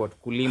what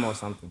kulima or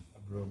something.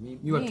 Bro,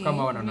 mimi watu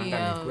kama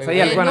wanaonanga ni Sasa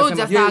alikuwa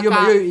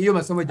anasema hiyo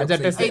masomo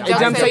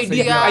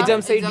haijamsaidia.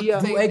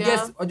 I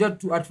guess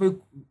atufai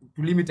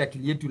to limit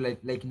akili yetu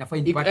like inafaa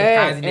ipate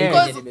kazi na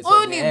because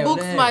ni book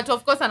smart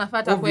of course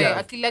anafuata kwa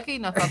akili yake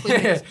inafaa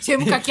kwa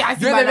chemka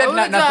kiasi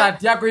bana. na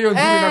start yako hiyo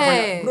nzuri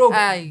inafanya bro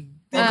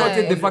think out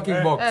the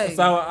fucking box.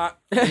 Sawa,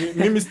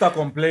 mimi sita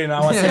complain I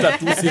was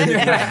too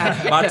serious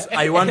but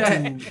I want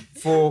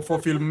to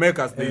for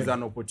filmmakers there is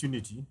an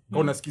opportunity.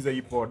 Kama unasikiza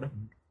hii pod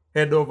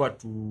head over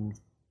to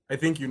I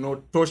think you know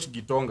Tosh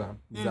Gitonga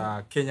is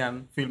a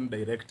Kenyan film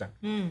director.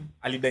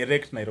 Ali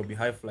direct Nairobi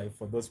High Fly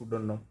for those who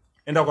don't know.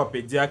 Enda kwa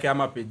page yake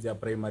ama page ya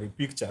Primary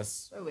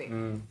Pictures.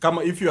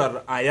 Kama if you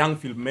are a young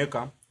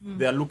filmmaker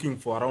they are looking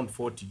for around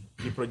 40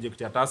 ni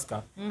project ya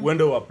Tusker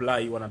uende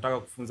apply wanataka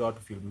kufunza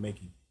watu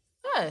filmmaking.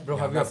 Bro,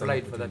 have you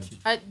applied for that shit?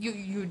 You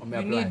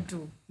need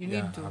to.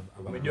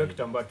 Umejua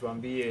kitambaa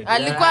tuambie.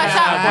 Alikuwa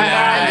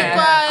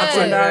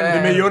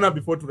Nimeiona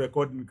before to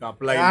record nika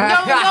apply.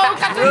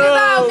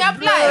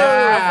 Umeapply.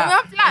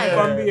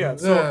 Kwambia.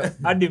 So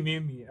hadi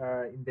mimi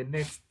in the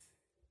next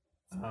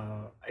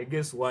I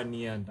guess 1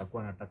 year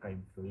nitakuwa nataka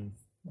employees.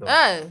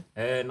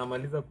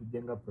 Namaliza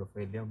kujenga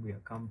profile yangu ya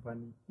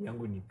company.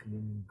 Yangu ni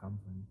cleaning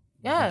company.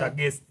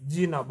 Nitaguess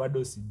jina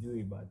bado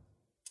sijui but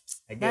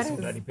I guess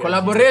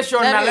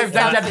collaboration na Left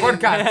Chat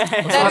podcast.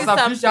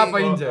 Wasafisha hapa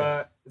nje.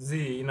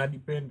 Ina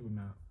depend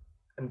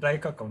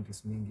nitaika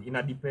counties mingi.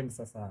 Ina depend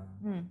sasa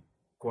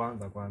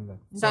kwanza.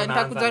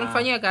 Nitakuja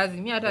nifanyie kazi.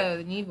 Mimi hata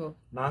ni hivyo.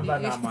 Naanza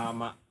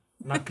na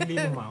na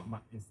clean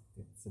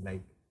estates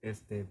like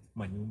estate,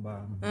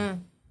 manyumba.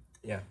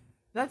 Yeah.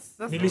 That's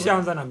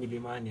Nilishaanza na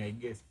milimani, I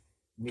guess.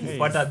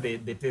 Nilipata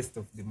the taste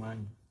of the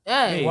money.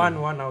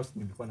 One house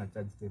nilikuwa na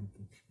charge 10k.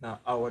 Na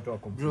hao watu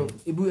wako bro.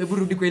 Hebu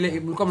rudi kwa ile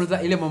mlikuwa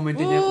mnaanza ile moment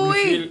yenye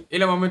ulifeel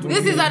ile moment.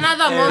 This is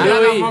another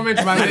moment.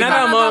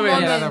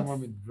 Another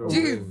moment bro.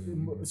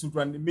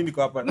 Mimi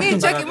niko hapa. Mimi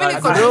niko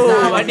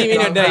hadi mimi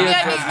nadai.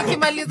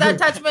 Nikimaliza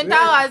attachment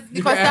hours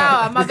niko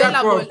sawa,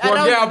 available.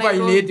 Anaongea hapa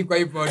ile eti kwa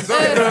hivyo. So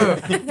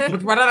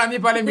mkipatana mimi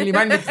pale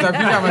milimani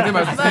nikisafisha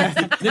mazema.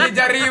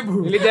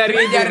 Nilijaribu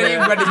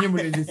hadi mimi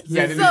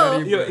mlinisikia.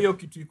 Hiyo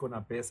kitu iko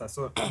na pesa.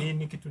 So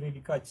ni kitu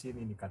nilikaa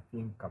chini nika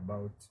think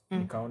about.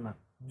 Nikaona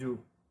juu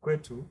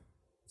kwetu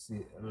si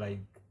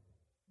like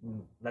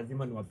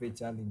lazima niwape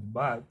challenge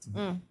but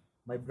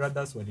my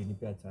brothers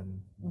walinipea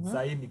challenge.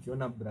 Sasa hii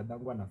nikiona brother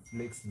wangu ana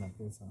flex na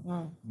pesa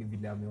ni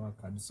vile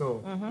amewaka.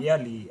 So yeye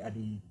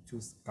ali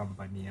choose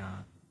company ya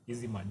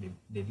hizi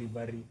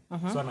delivery.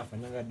 So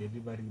anafanyanga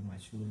delivery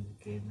mashule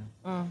Kenya.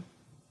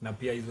 Na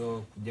pia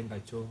hizo kujenga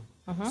choo.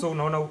 So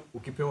unaona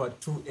ukipewa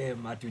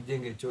 2M ati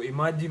ujenge choo.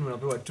 Imagine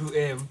unapewa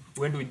 2M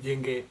uende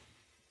ujenge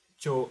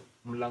choo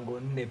mlango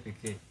 4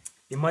 pekee.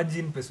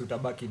 Imagine pesa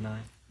utabaki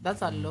nayo.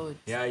 That's a lot.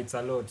 Yeah, it's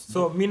a lot.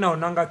 So mimi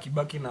naonanga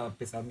kibaki na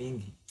pesa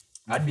mingi.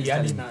 Hadi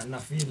na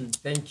feel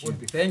thank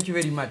you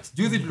very much.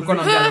 Juzi tulikuwa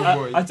na mjana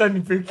boy. Acha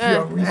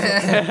nipekia mwisho.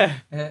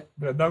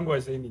 Bradangu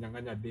ashaini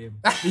nyang'anya dem.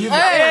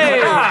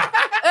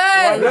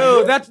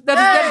 No, that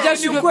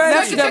just should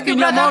have been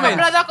your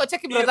moment.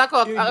 Check brother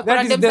ko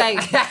akona dem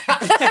size.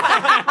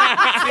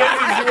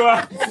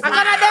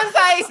 Akona dem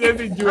size.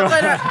 Siwezi jua.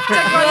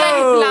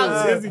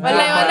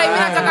 Wallahi mimi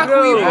nataka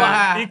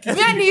kuibwa.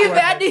 Mimi ni hivi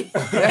hadi.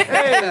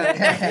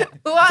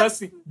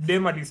 Sasa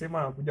dem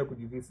alisema anakuja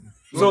kujivisit.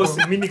 So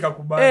mimi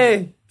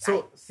nikakubali.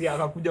 So si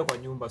akakuja kwa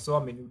nyumba. So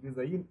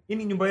ameniuliza hii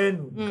ni nyumba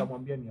yenu?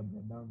 Nikamwambia ni ya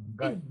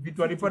bradangu.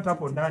 Vitu alipata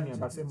hapo ndani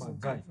akasema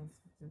guy.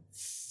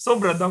 So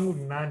bradangu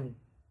ni nani?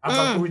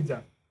 Akakuja.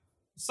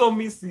 So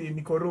misi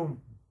niko room.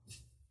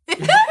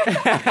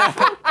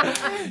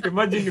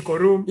 Imagine niko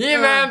room.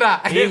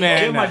 Imeenda.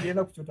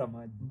 Alienda kuchota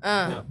maji.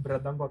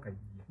 Bradangu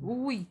akaingia.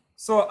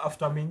 So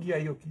after ameingia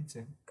hiyo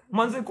kitchen,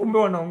 manze kumbe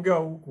wanaongea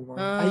huku.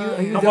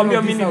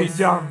 Nakwambia mimi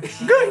nilijam.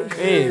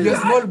 You're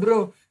small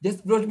bro.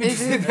 Just brought me to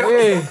sit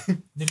down.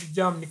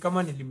 Nilijam ni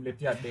kama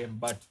nilimletea dem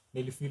but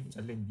nilifeel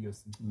challenge hiyo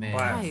si.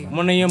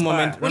 Mbona hiyo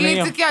moment?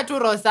 Ulitikia tu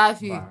roho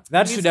safi.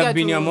 That should have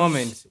been your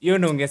moment. Hiyo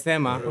ndio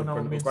ungesema.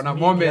 Kuna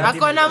moment.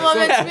 Akona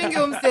moment mingi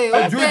umse.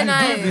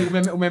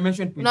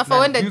 Umemention unafaa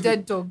uende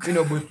TED Talk. You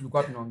know boys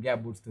tulikuwa tunaongea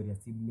about story ya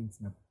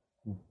siblings na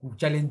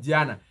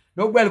kuchallengeana.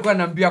 Nobody alikuwa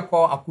ananiambia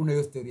kwa hakuna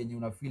hiyo story yenye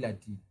una feel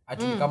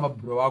ati kama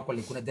bro wako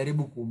alikuwa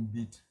anajaribu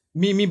kumbeat.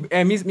 Me by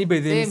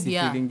the way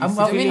feeling this.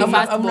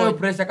 I'm no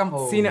pressure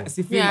kama sina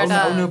si feel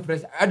no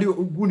pressure. Hadi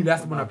uguni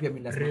lazima na pia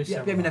mimi lazima.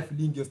 Pia mimi na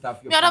feeling hiyo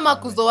stuff. Mimi hata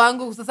makuzo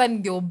wangu sasa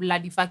ndio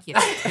bloody fucking.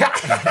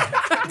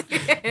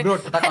 Bro,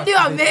 hadi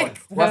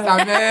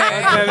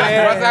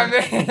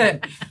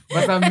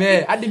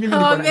wasame. Hadi mimi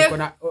niko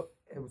na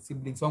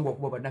siblings wangu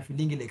wakubwa but na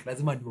feeling like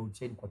lazima niwe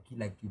uchain kwa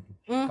kila kitu.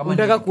 Kama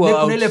unataka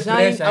kuwa ile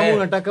pressure au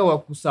unataka wa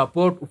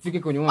kusupport ufike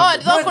kwenye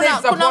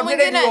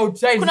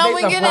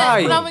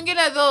kuna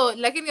mwingine though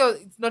lakini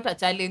it's not a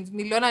challenge.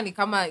 Niliona ni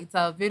kama it's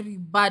a very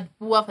bad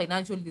poor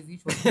financial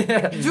decision.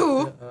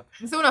 Juu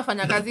mse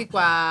unafanya kazi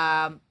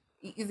kwa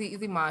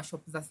hizi ma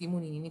shop za simu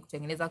ni nini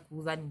kutengeneza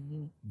kuuza ni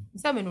nini.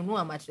 Mse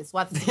amenunua mattress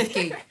worth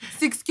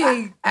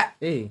 6k.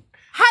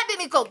 Hadi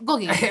niko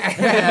gogi.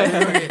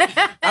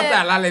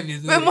 Hata alale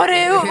vizuri. Memory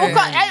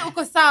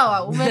uko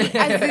sawa.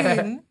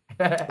 Azin.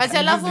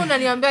 Alafu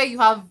unaniambia you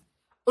have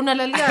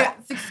unalalia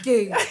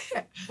 6k.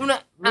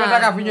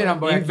 Unataka finyo na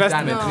mboya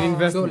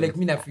investment. So like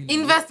mimi na feel.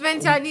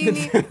 Investment ya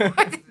nini?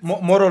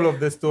 Moral of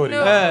the story.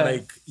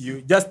 Like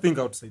you just think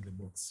outside the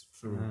box.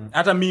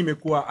 Hata mimi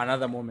imekuwa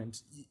another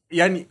moment.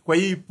 Yani kwa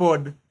hii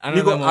pod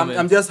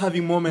I'm just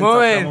having moments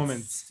after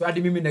moments. So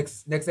hadi mimi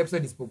next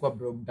episode isipokuwa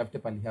bro mtafute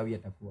pali hawi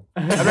atakuwa.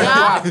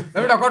 Labda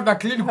tutakuwa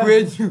clean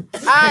kwenyu.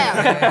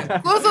 Haya.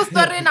 Kuhusu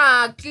story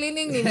na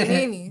cleaning ni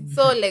nini?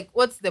 So like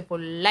what's the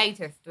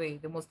politest way,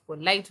 the most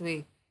polite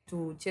way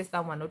to chase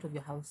someone out of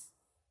your house?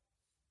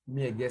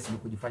 Me I guess ni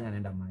kujifanya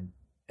naenda mahali.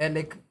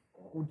 Like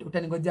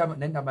utaningojea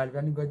naenda mahali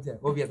utaningojea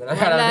obvious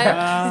naenda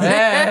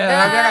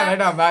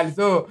mahali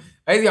so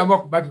hizi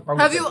amua kubaki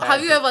kwangu.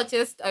 Have you ever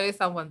chased away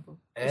someone though?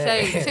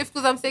 Chef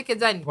kuza mseke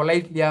jani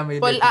politely ama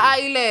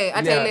ile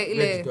hata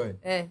ile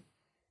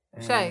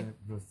shy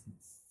bro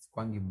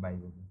kwangi mbaya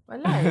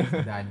wallahi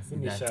ndani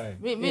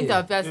mimi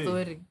nitawapea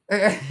story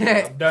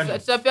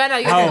tutapeana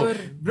hiyo story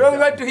bro we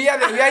want to hear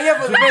we are here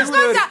for the best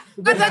story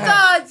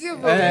nataka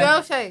jibu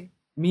wewe shy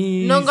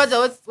me ngoja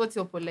what's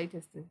your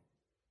politest way?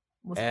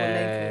 Most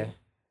polite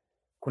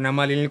kuna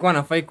mahali nilikuwa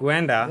nafai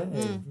kuenda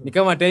ni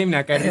kama time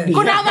na karibia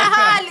kuna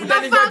mahali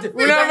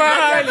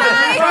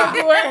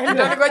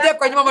utaningojea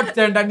kwa nyuma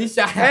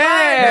tutaendanisha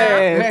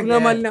kuna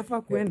mahali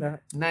nafaa kuenda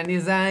nani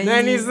zai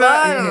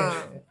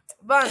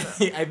bana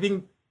I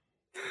think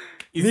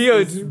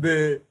it's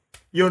the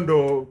hiyo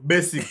ndo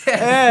basic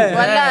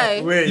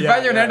Walai. way,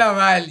 Ifanye unaenda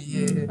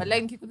mahali.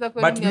 Walai nikikuza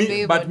kweli niambie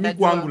hivyo. but me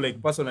kwangu like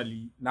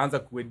personally naanza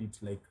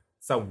kuedit like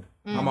sound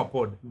ama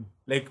pod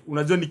like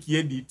unajua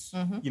nikiedit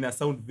ina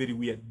sound very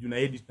weird juu na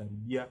edit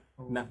narudia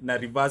na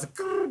reverse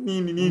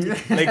nini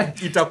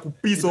like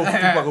itakupiss off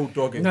mpaka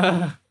utoke.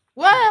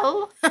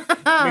 Well,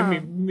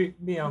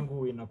 mimi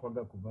yangu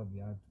inakuaga kuvaa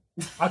viatu.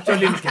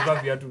 Actually nikivaa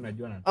viatu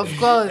unajua na. of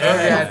course.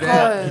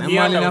 Ni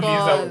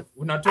anauliza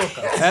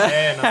unatoka.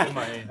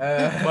 Nasema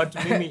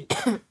but mimi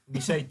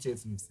nishai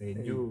chase msee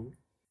juu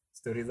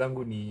stories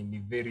zangu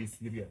ni very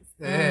serious.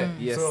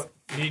 Yes. So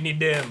ni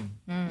dem.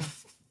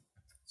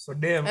 So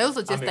dem I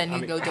also chased a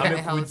nigga out of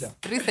my house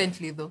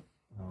recently though.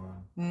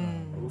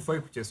 Ufai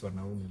kucheswa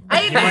wanaume.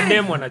 Ai, Ni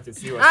mademu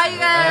wanachesiwa.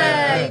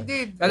 I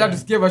did. Sasa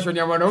tusikie version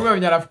ya mwanaume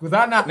wenye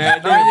anafukuzana na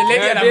wenye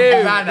lady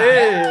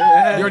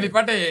anafukuzana. Ndio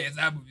nipate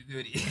hesabu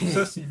vizuri.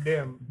 So si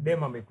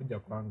dem amekuja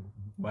kwangu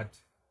but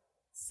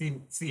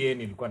si yeye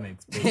nilikuwa na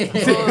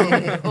expect.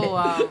 Oh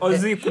wow.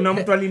 Ozi kuna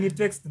mtu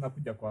alinitext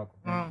nakuja kwako.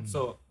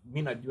 So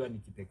mimi najua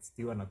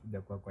nikitextiwa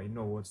nakuja kwako. I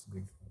know what's going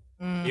on.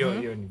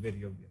 Hiyo ni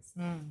very obvious.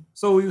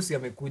 So huyu si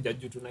amekuja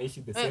juu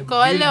tunaishi the same. Kwa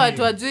wale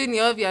watu wajui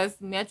ni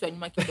obvious, nimeachwa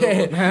nyuma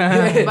kidogo.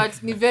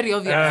 But ni very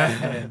obvious.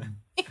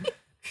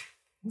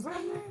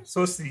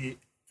 So si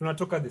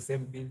tunatoka the same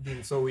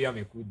building, so huyu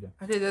amekuja.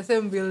 At the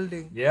same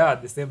building.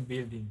 Yeah, the same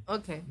building.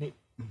 Okay.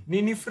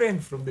 Ni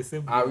friend from the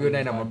same building. Huyo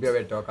naye namwambia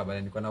wewe toka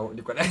bana, niko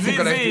na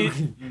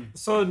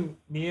so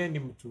ni yeye ni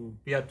mtu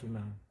pia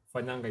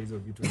tunafanyanga hizo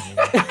vitu na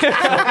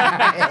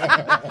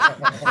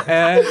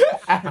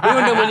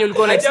Huyo ndio mwenye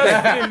ulikuwa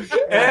expect.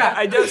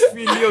 I just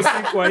feel hiyo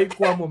siku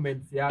haikuwa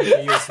moment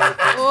yake hiyo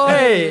siku.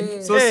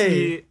 So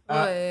si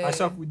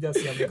ashakuja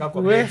si amekaa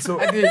kwa bed.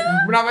 So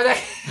mnafanya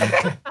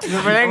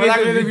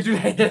hizo vitu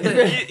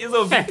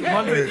hizo vitu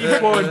mwanzo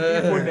ipo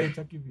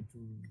ndaitaki vitu.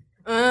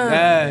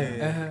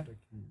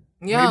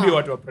 Maybe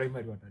watu wa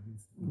primary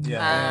watadisi.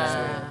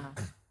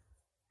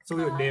 So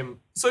huyo dem.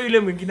 So yule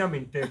mwingine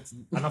amenitext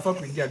anafaa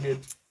kuingia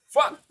gate.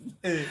 Fuck.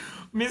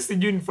 Mimi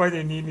sijui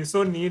nifanye nini.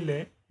 So ni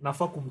ile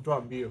nafaa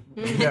kumtoa mbio.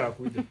 Ndio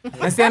anakuja.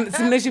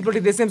 Si mnaishi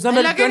plot the same.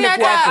 Sasa tuone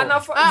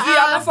kwako.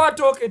 Anafaa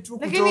toke tu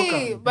kutoka.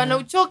 Lakini bana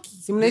uchoki.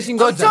 Si mnaishi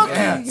ngoja.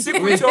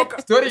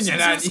 Sikuchoka. Story ni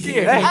nani?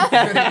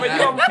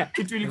 Unajua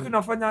kitu ilikuwa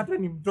inafanya hata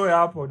nimtoe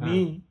hapo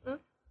ni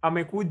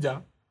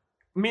amekuja.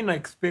 Mimi na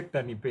expect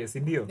anipe, si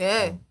ndio?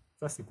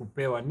 Sasa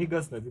sikupewa,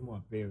 niggas lazima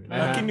wapewe.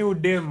 Lakini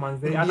udem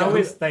manze ana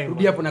waste time.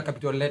 Rudi hapo na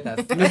capital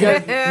letters.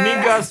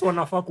 Niggas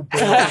wanafaa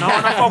kupewa. Na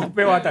wanafaa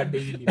kupewa hata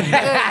daily.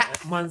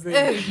 Manze.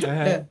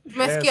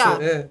 Umesikia?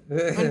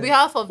 On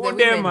behalf of the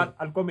udem women.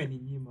 alikuwa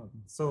ameninyima.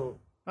 So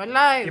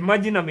Wallahi.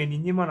 imagine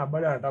ameninyima na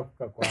bado anataka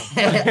kukaa kwako.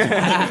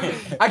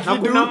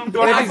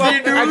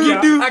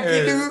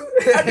 Akidu.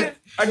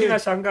 Hadi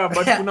nashangaa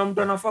but kuna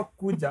mtu anafaa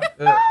kukuja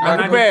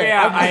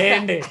ananipea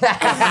aende.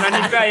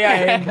 Ananipea yeye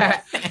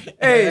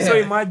aende. So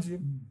imagine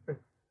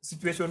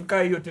situation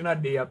kaa hiyo tena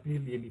day ya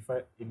pili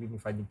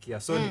ilinifanyikia.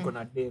 So niko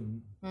na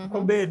dem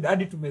kwa bed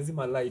hadi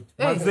tumezima light.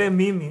 Mazee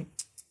mimi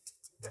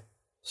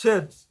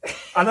shit.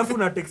 Alafu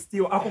na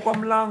textio ako kwa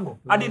mlango.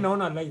 Hadi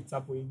naona lights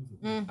hapo nje.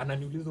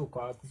 Ananiuliza uko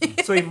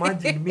wapi. So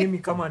imagine mimi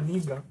kama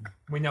nigga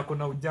mwenye ako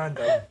na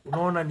ujanja.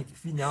 Unaona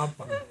nikifinya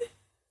hapa.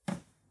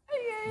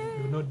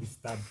 Do not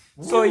disturb.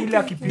 So ile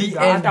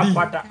akipiga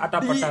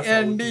atapata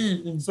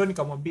sauti. So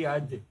nikamwambia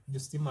aje,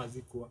 justima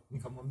azikuwa.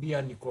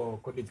 Nikamwambia niko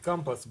college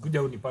campus,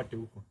 kuja unipate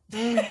huko.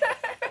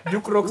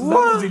 Jukrox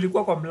zangu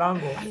zilikuwa kwa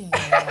mlango.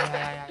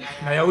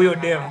 Na ya huyo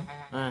dem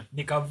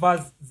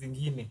nikavaa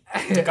zingine.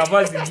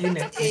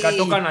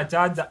 Nikatoka na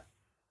charger,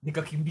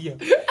 nikakimbia.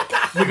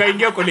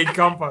 Nikaingia college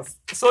campus.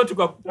 So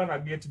tukakutana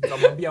gate,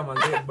 nikamwambia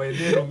manze by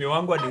the way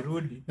wangu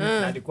alirudi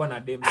na alikuwa na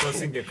dem, so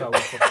singekaa huko.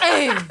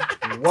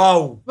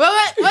 Wow.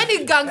 Wewe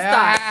ni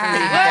gangster.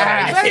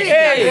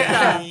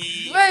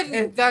 Wewe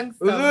ni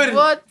gangster. Uzuri.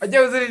 What? Aje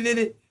uzuri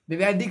nini?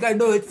 Nimeandika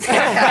notes.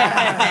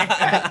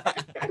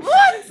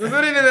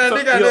 Uzuri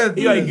nimeandika notes.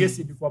 Hiyo I guess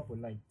ilikuwa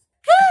polite.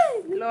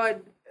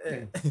 Lord.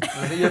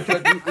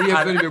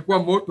 Hiyo imekuwa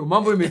moto,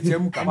 mambo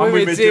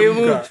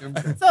imechemka.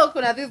 So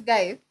kuna this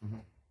guy.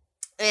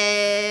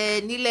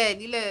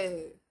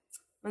 Nile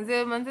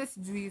manze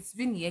sijui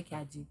ni yake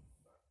aje.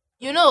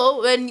 You know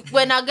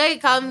when a guy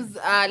comes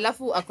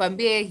alafu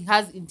akwambie he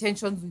has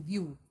intentions with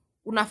you,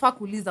 unafaa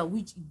kuuliza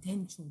which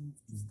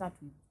intentions to start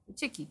with.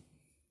 Cheki.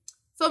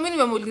 So mimi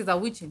nimemuuliza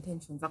which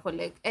intentions. Ako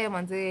like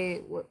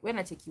manze wewe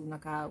na cheki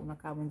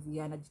unakaa manzi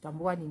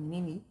anajitambua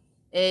nini.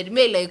 And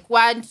me like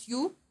want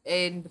you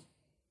and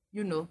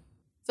you know.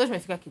 So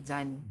tumefika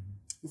kijani.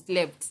 We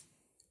slept.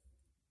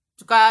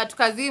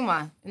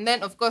 Tukazima and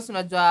then of course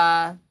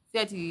unajua si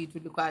ati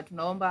tulikuwa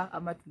tunaomba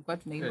ama tulikuwa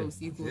tunaimba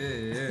usiku.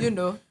 You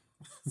know.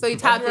 So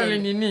it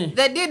happened.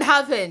 That did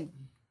happen.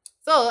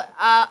 So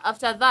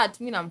after that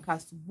mimi namka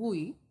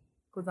asubuhi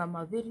because I'm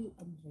a very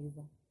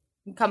driver.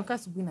 Nikamka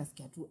asubuhi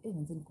nasikia tu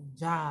manze niko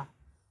njaa.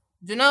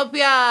 Junao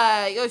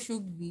pia hiyo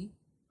shughuli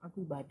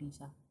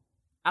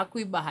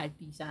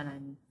akuibahatisha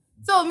nani.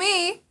 So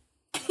me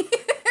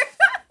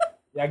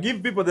Yeah, give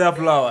people their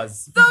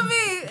flowers. So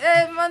me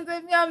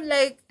manze, me I'm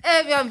like,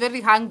 me I'm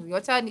very hungry.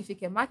 Wacha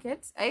nifike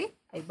market, I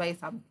buy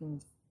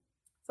something.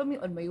 So me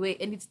on my way,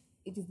 and it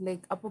is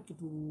like hapo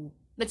kitu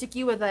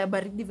nacheki weather ya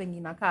baridi venye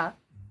inakaa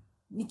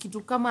ni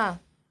kitu kama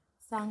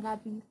saa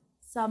ngapi?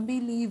 Saa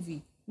 2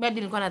 hivi. Mimi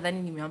nilikuwa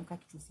nadhani nimeamka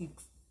kitu 6.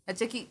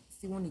 Nacheki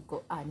simu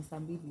niko ni saa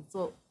 2.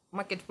 So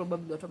market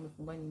probably watu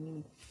wamefungwa ni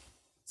nini.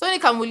 So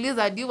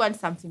nikamuuliza, do you want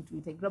something to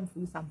eat? I grab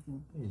for you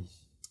something.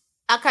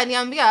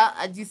 Akaniambia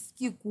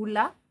ajisikii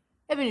kula.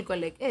 Hebu niko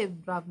like,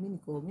 bravo, mimi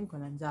niko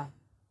na njaa.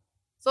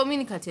 So mimi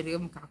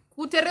nikateremka.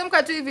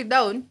 Kuteremka tu hivi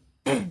down,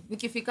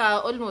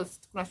 nikifika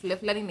almost kuna shule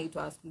fulani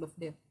inaitwa School of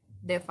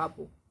Deaf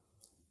hapo.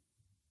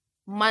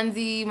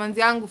 Manzi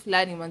yangu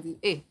fulani,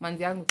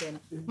 manzi yangu tena.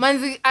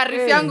 Manzi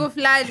Arif yangu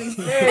fulani.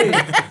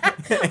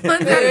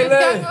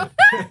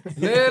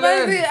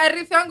 Manzi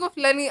Arif yangu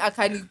fulani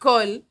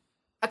akanicall.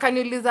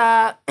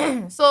 Akaniuliza,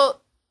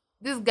 so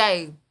this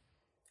guy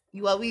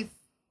you are with,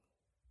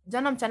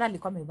 jana mchana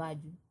alikuwa amevaa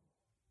juu.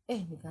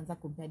 Nikaanza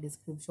compare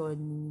description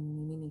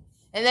nini.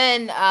 And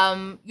then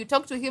you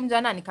talk to him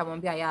jana,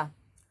 nikamwambia yeah.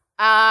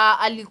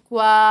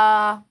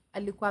 Alikuwa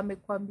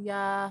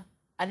amekwambia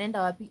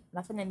anaenda wapi?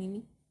 Anafanya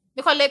nini?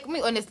 Because like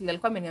me honestly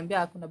alikuwa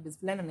ameniambia kuna best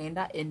plan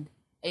anaenda, and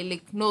I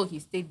like no he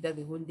stayed there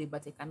the whole day,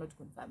 but I cannot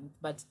confirm it,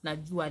 but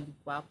najua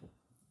alikuwa hapo.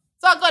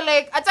 So I go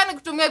like acha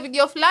nikutumia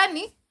video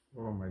fulani.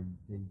 Oh my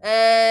god.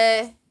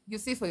 You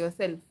see for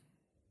yourself.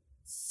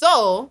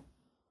 So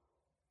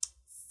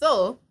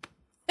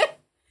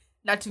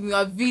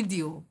natumia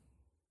video.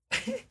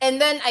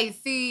 And then I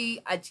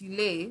see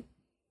Achille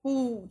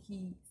who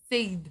he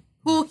said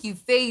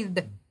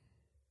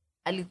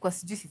alikuwa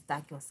sijui sister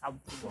yake or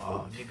something.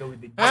 Wow, nigga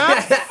with the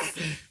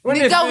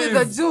Nigga with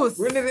the juice.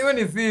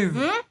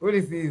 When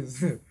he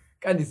sees.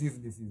 Can he sees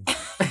this?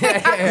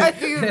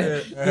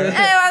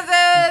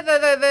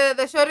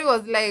 The story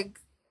was like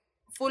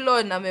full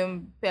on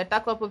amempea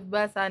tako hapo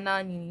vibaya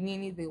sana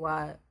nini they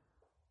were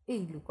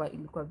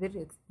ilikuwa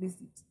very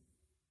explicit.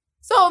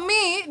 So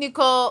me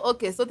niko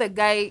okay, so the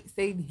guy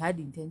said he had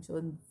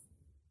intentions.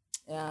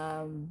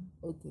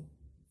 Okay.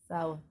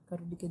 Sawa,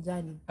 karudike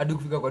jani. Hadi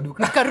kufika kwa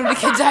duka.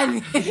 Karudike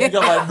jani.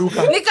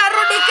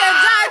 Nikarudike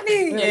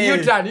jani.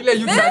 U-turn, ile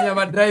U-turn ya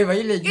madriver,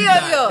 ile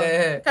U-turn. Hiyo.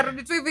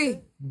 Karudi tu hivi.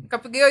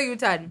 Kapiga hiyo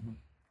U-turn.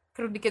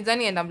 Karudike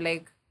jani, and I'm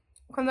like,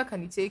 kwanza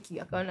kanicheki,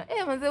 akaona,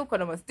 manze uko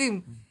na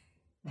steam.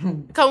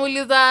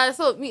 Kamuliza,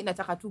 so mi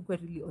nataka tu kuwa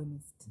really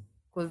honest.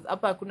 Because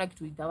hapa hakuna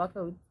kitu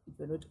itawaka if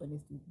you're not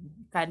honest with me.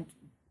 You can't,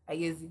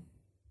 haiwezi.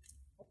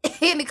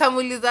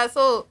 Nikamuliza,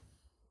 so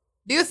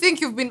do you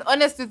think you've been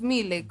honest with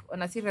me like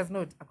on a serious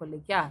note? Ako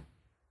like yeah.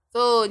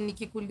 So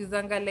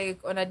nikikulizanga like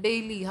on a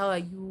daily, how are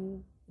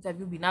you, what have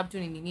you been up to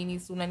nini,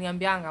 so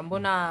unaniambianga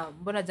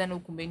mbona jana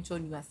uku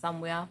mention you are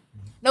somewhere.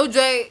 Now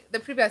Joy, the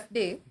previous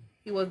day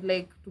he was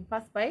like to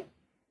pass by,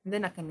 and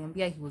then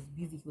akaniambia he was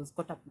busy, he was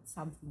caught up with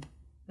something.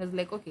 I was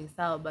like okay,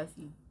 sawa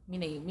basi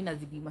mimi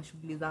nazidi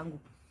mashughuli zangu.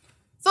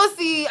 So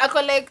si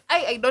ako like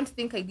I don't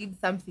think I did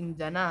something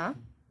jana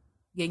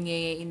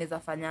yenye inaweza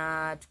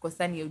fanya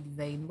tukosani ya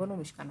design. Mbona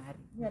umeshikana hari?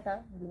 Mimi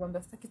hata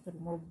nilimwambia sitaki story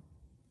mob.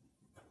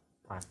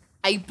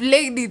 I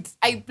played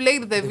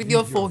the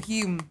video for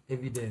him.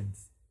 Evidence.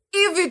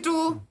 Hivi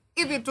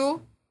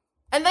tu.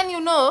 And then he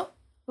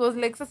was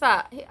like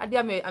sasa hadi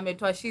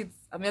ametoa sheets,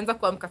 ameanza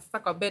kuamka sasa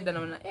kwa bed na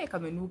anaona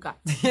kamenuka.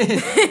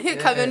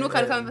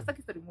 Kamenuka kama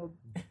sitaki story mob.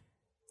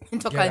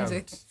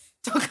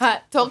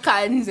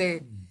 Toka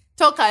nje.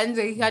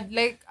 He had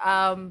like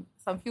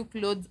some few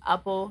clothes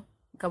hapo.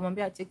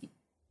 Nikamwambia cheki.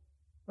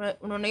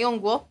 Unaona hiyo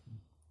nguo?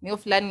 Ni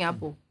fulani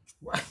hapo.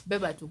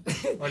 Beba tu.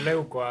 Ole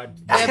uko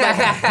hadi. Beba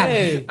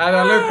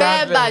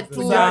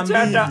tu.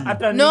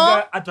 Hata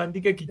niga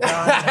atandike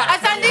kitanda.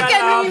 Atandike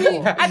nini?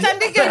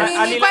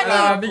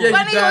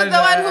 Kwani he was the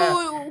one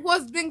who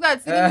was doing that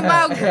sitting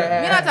bag.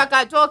 Mimi nataka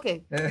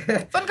atoke.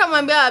 So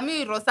nikamwambia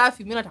mimi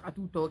Rosafi, mimi nataka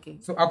tu utoke.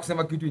 So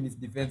akusema kitu in his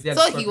defense.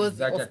 So he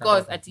was of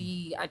course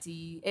ati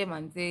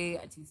manze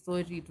ati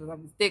sorry, it was a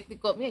mistake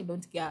because me I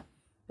don't care.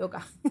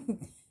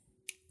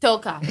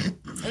 Toka.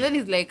 And then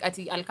he's like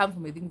I'll come for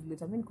my things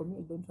later. Mimi I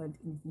don't want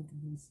anything to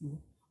do with you.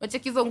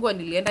 Wachekizo nguo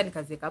nilienda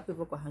nikaziweka hapo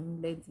hivyo kwa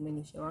hanging lines,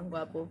 menyesha wangu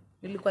hapo.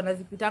 Nilikuwa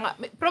nazipitanga.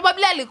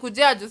 Probably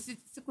alikujia juu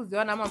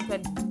sikuziona ama mtu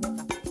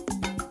aliziweka.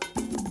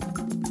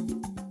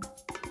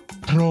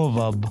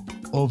 Proverb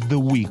of the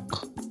week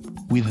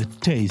with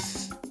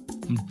Taste.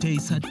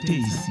 Mtesa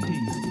Tasty.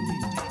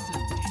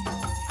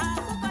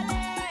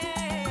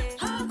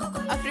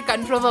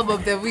 African proverb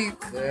of the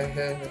week.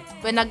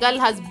 When a girl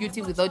has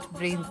beauty without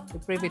brains, the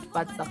private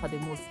parts suffer the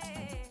most.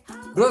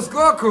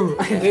 Roscoco.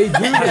 Hey,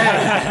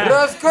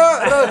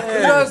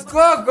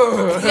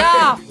 Roscoco.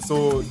 Yeah.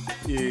 So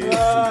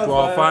to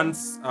our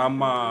fans,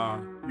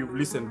 you've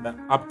listened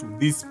up to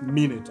this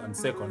minute and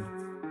second.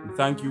 And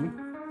thank you.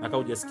 Naka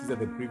ujasikiza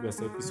the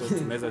previous episode,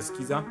 tunaweza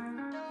sikiza.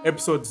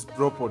 Episodes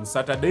drop on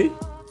Saturday,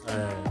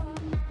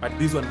 but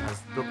this one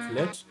has dropped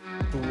late.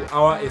 To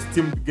our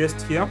esteemed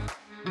guest here,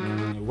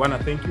 we wanna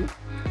thank you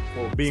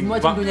for being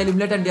back. Mwachi mwenye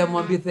alimleta ndiye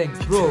amwambie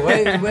thanks. Bro,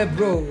 why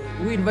bro?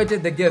 We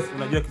invited the guest.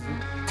 Unajua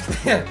kizungu.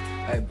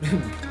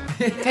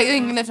 Kayo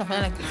ingine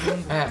tunafanya na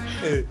kizungu.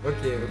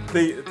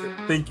 Okay.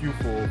 Thank you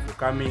for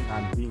coming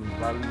and being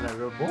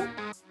vulnerable.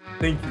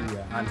 Thank you,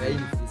 yeah. And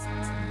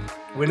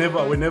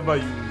whenever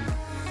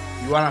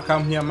you wanna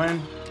come here,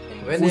 man,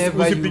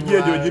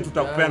 usipigie Joji,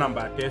 tutakupea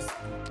namba ya test.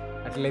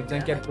 At Life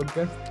Junkyard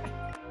Podcast.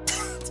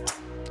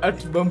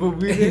 At Bambo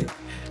Bwire.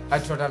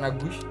 At Shotana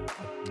Gush.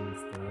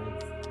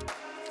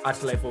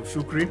 At Life of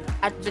Shukri.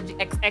 At Joji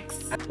XX.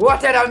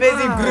 What an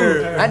amazing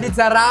crew. And it's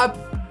a wrap.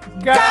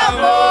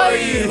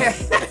 Cowboy.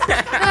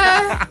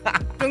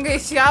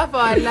 Tungeishi hapa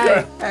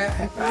wallahi.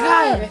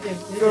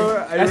 So,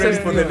 are you ready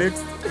for the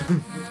next?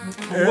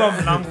 Fungua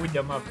mlango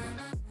jamaa.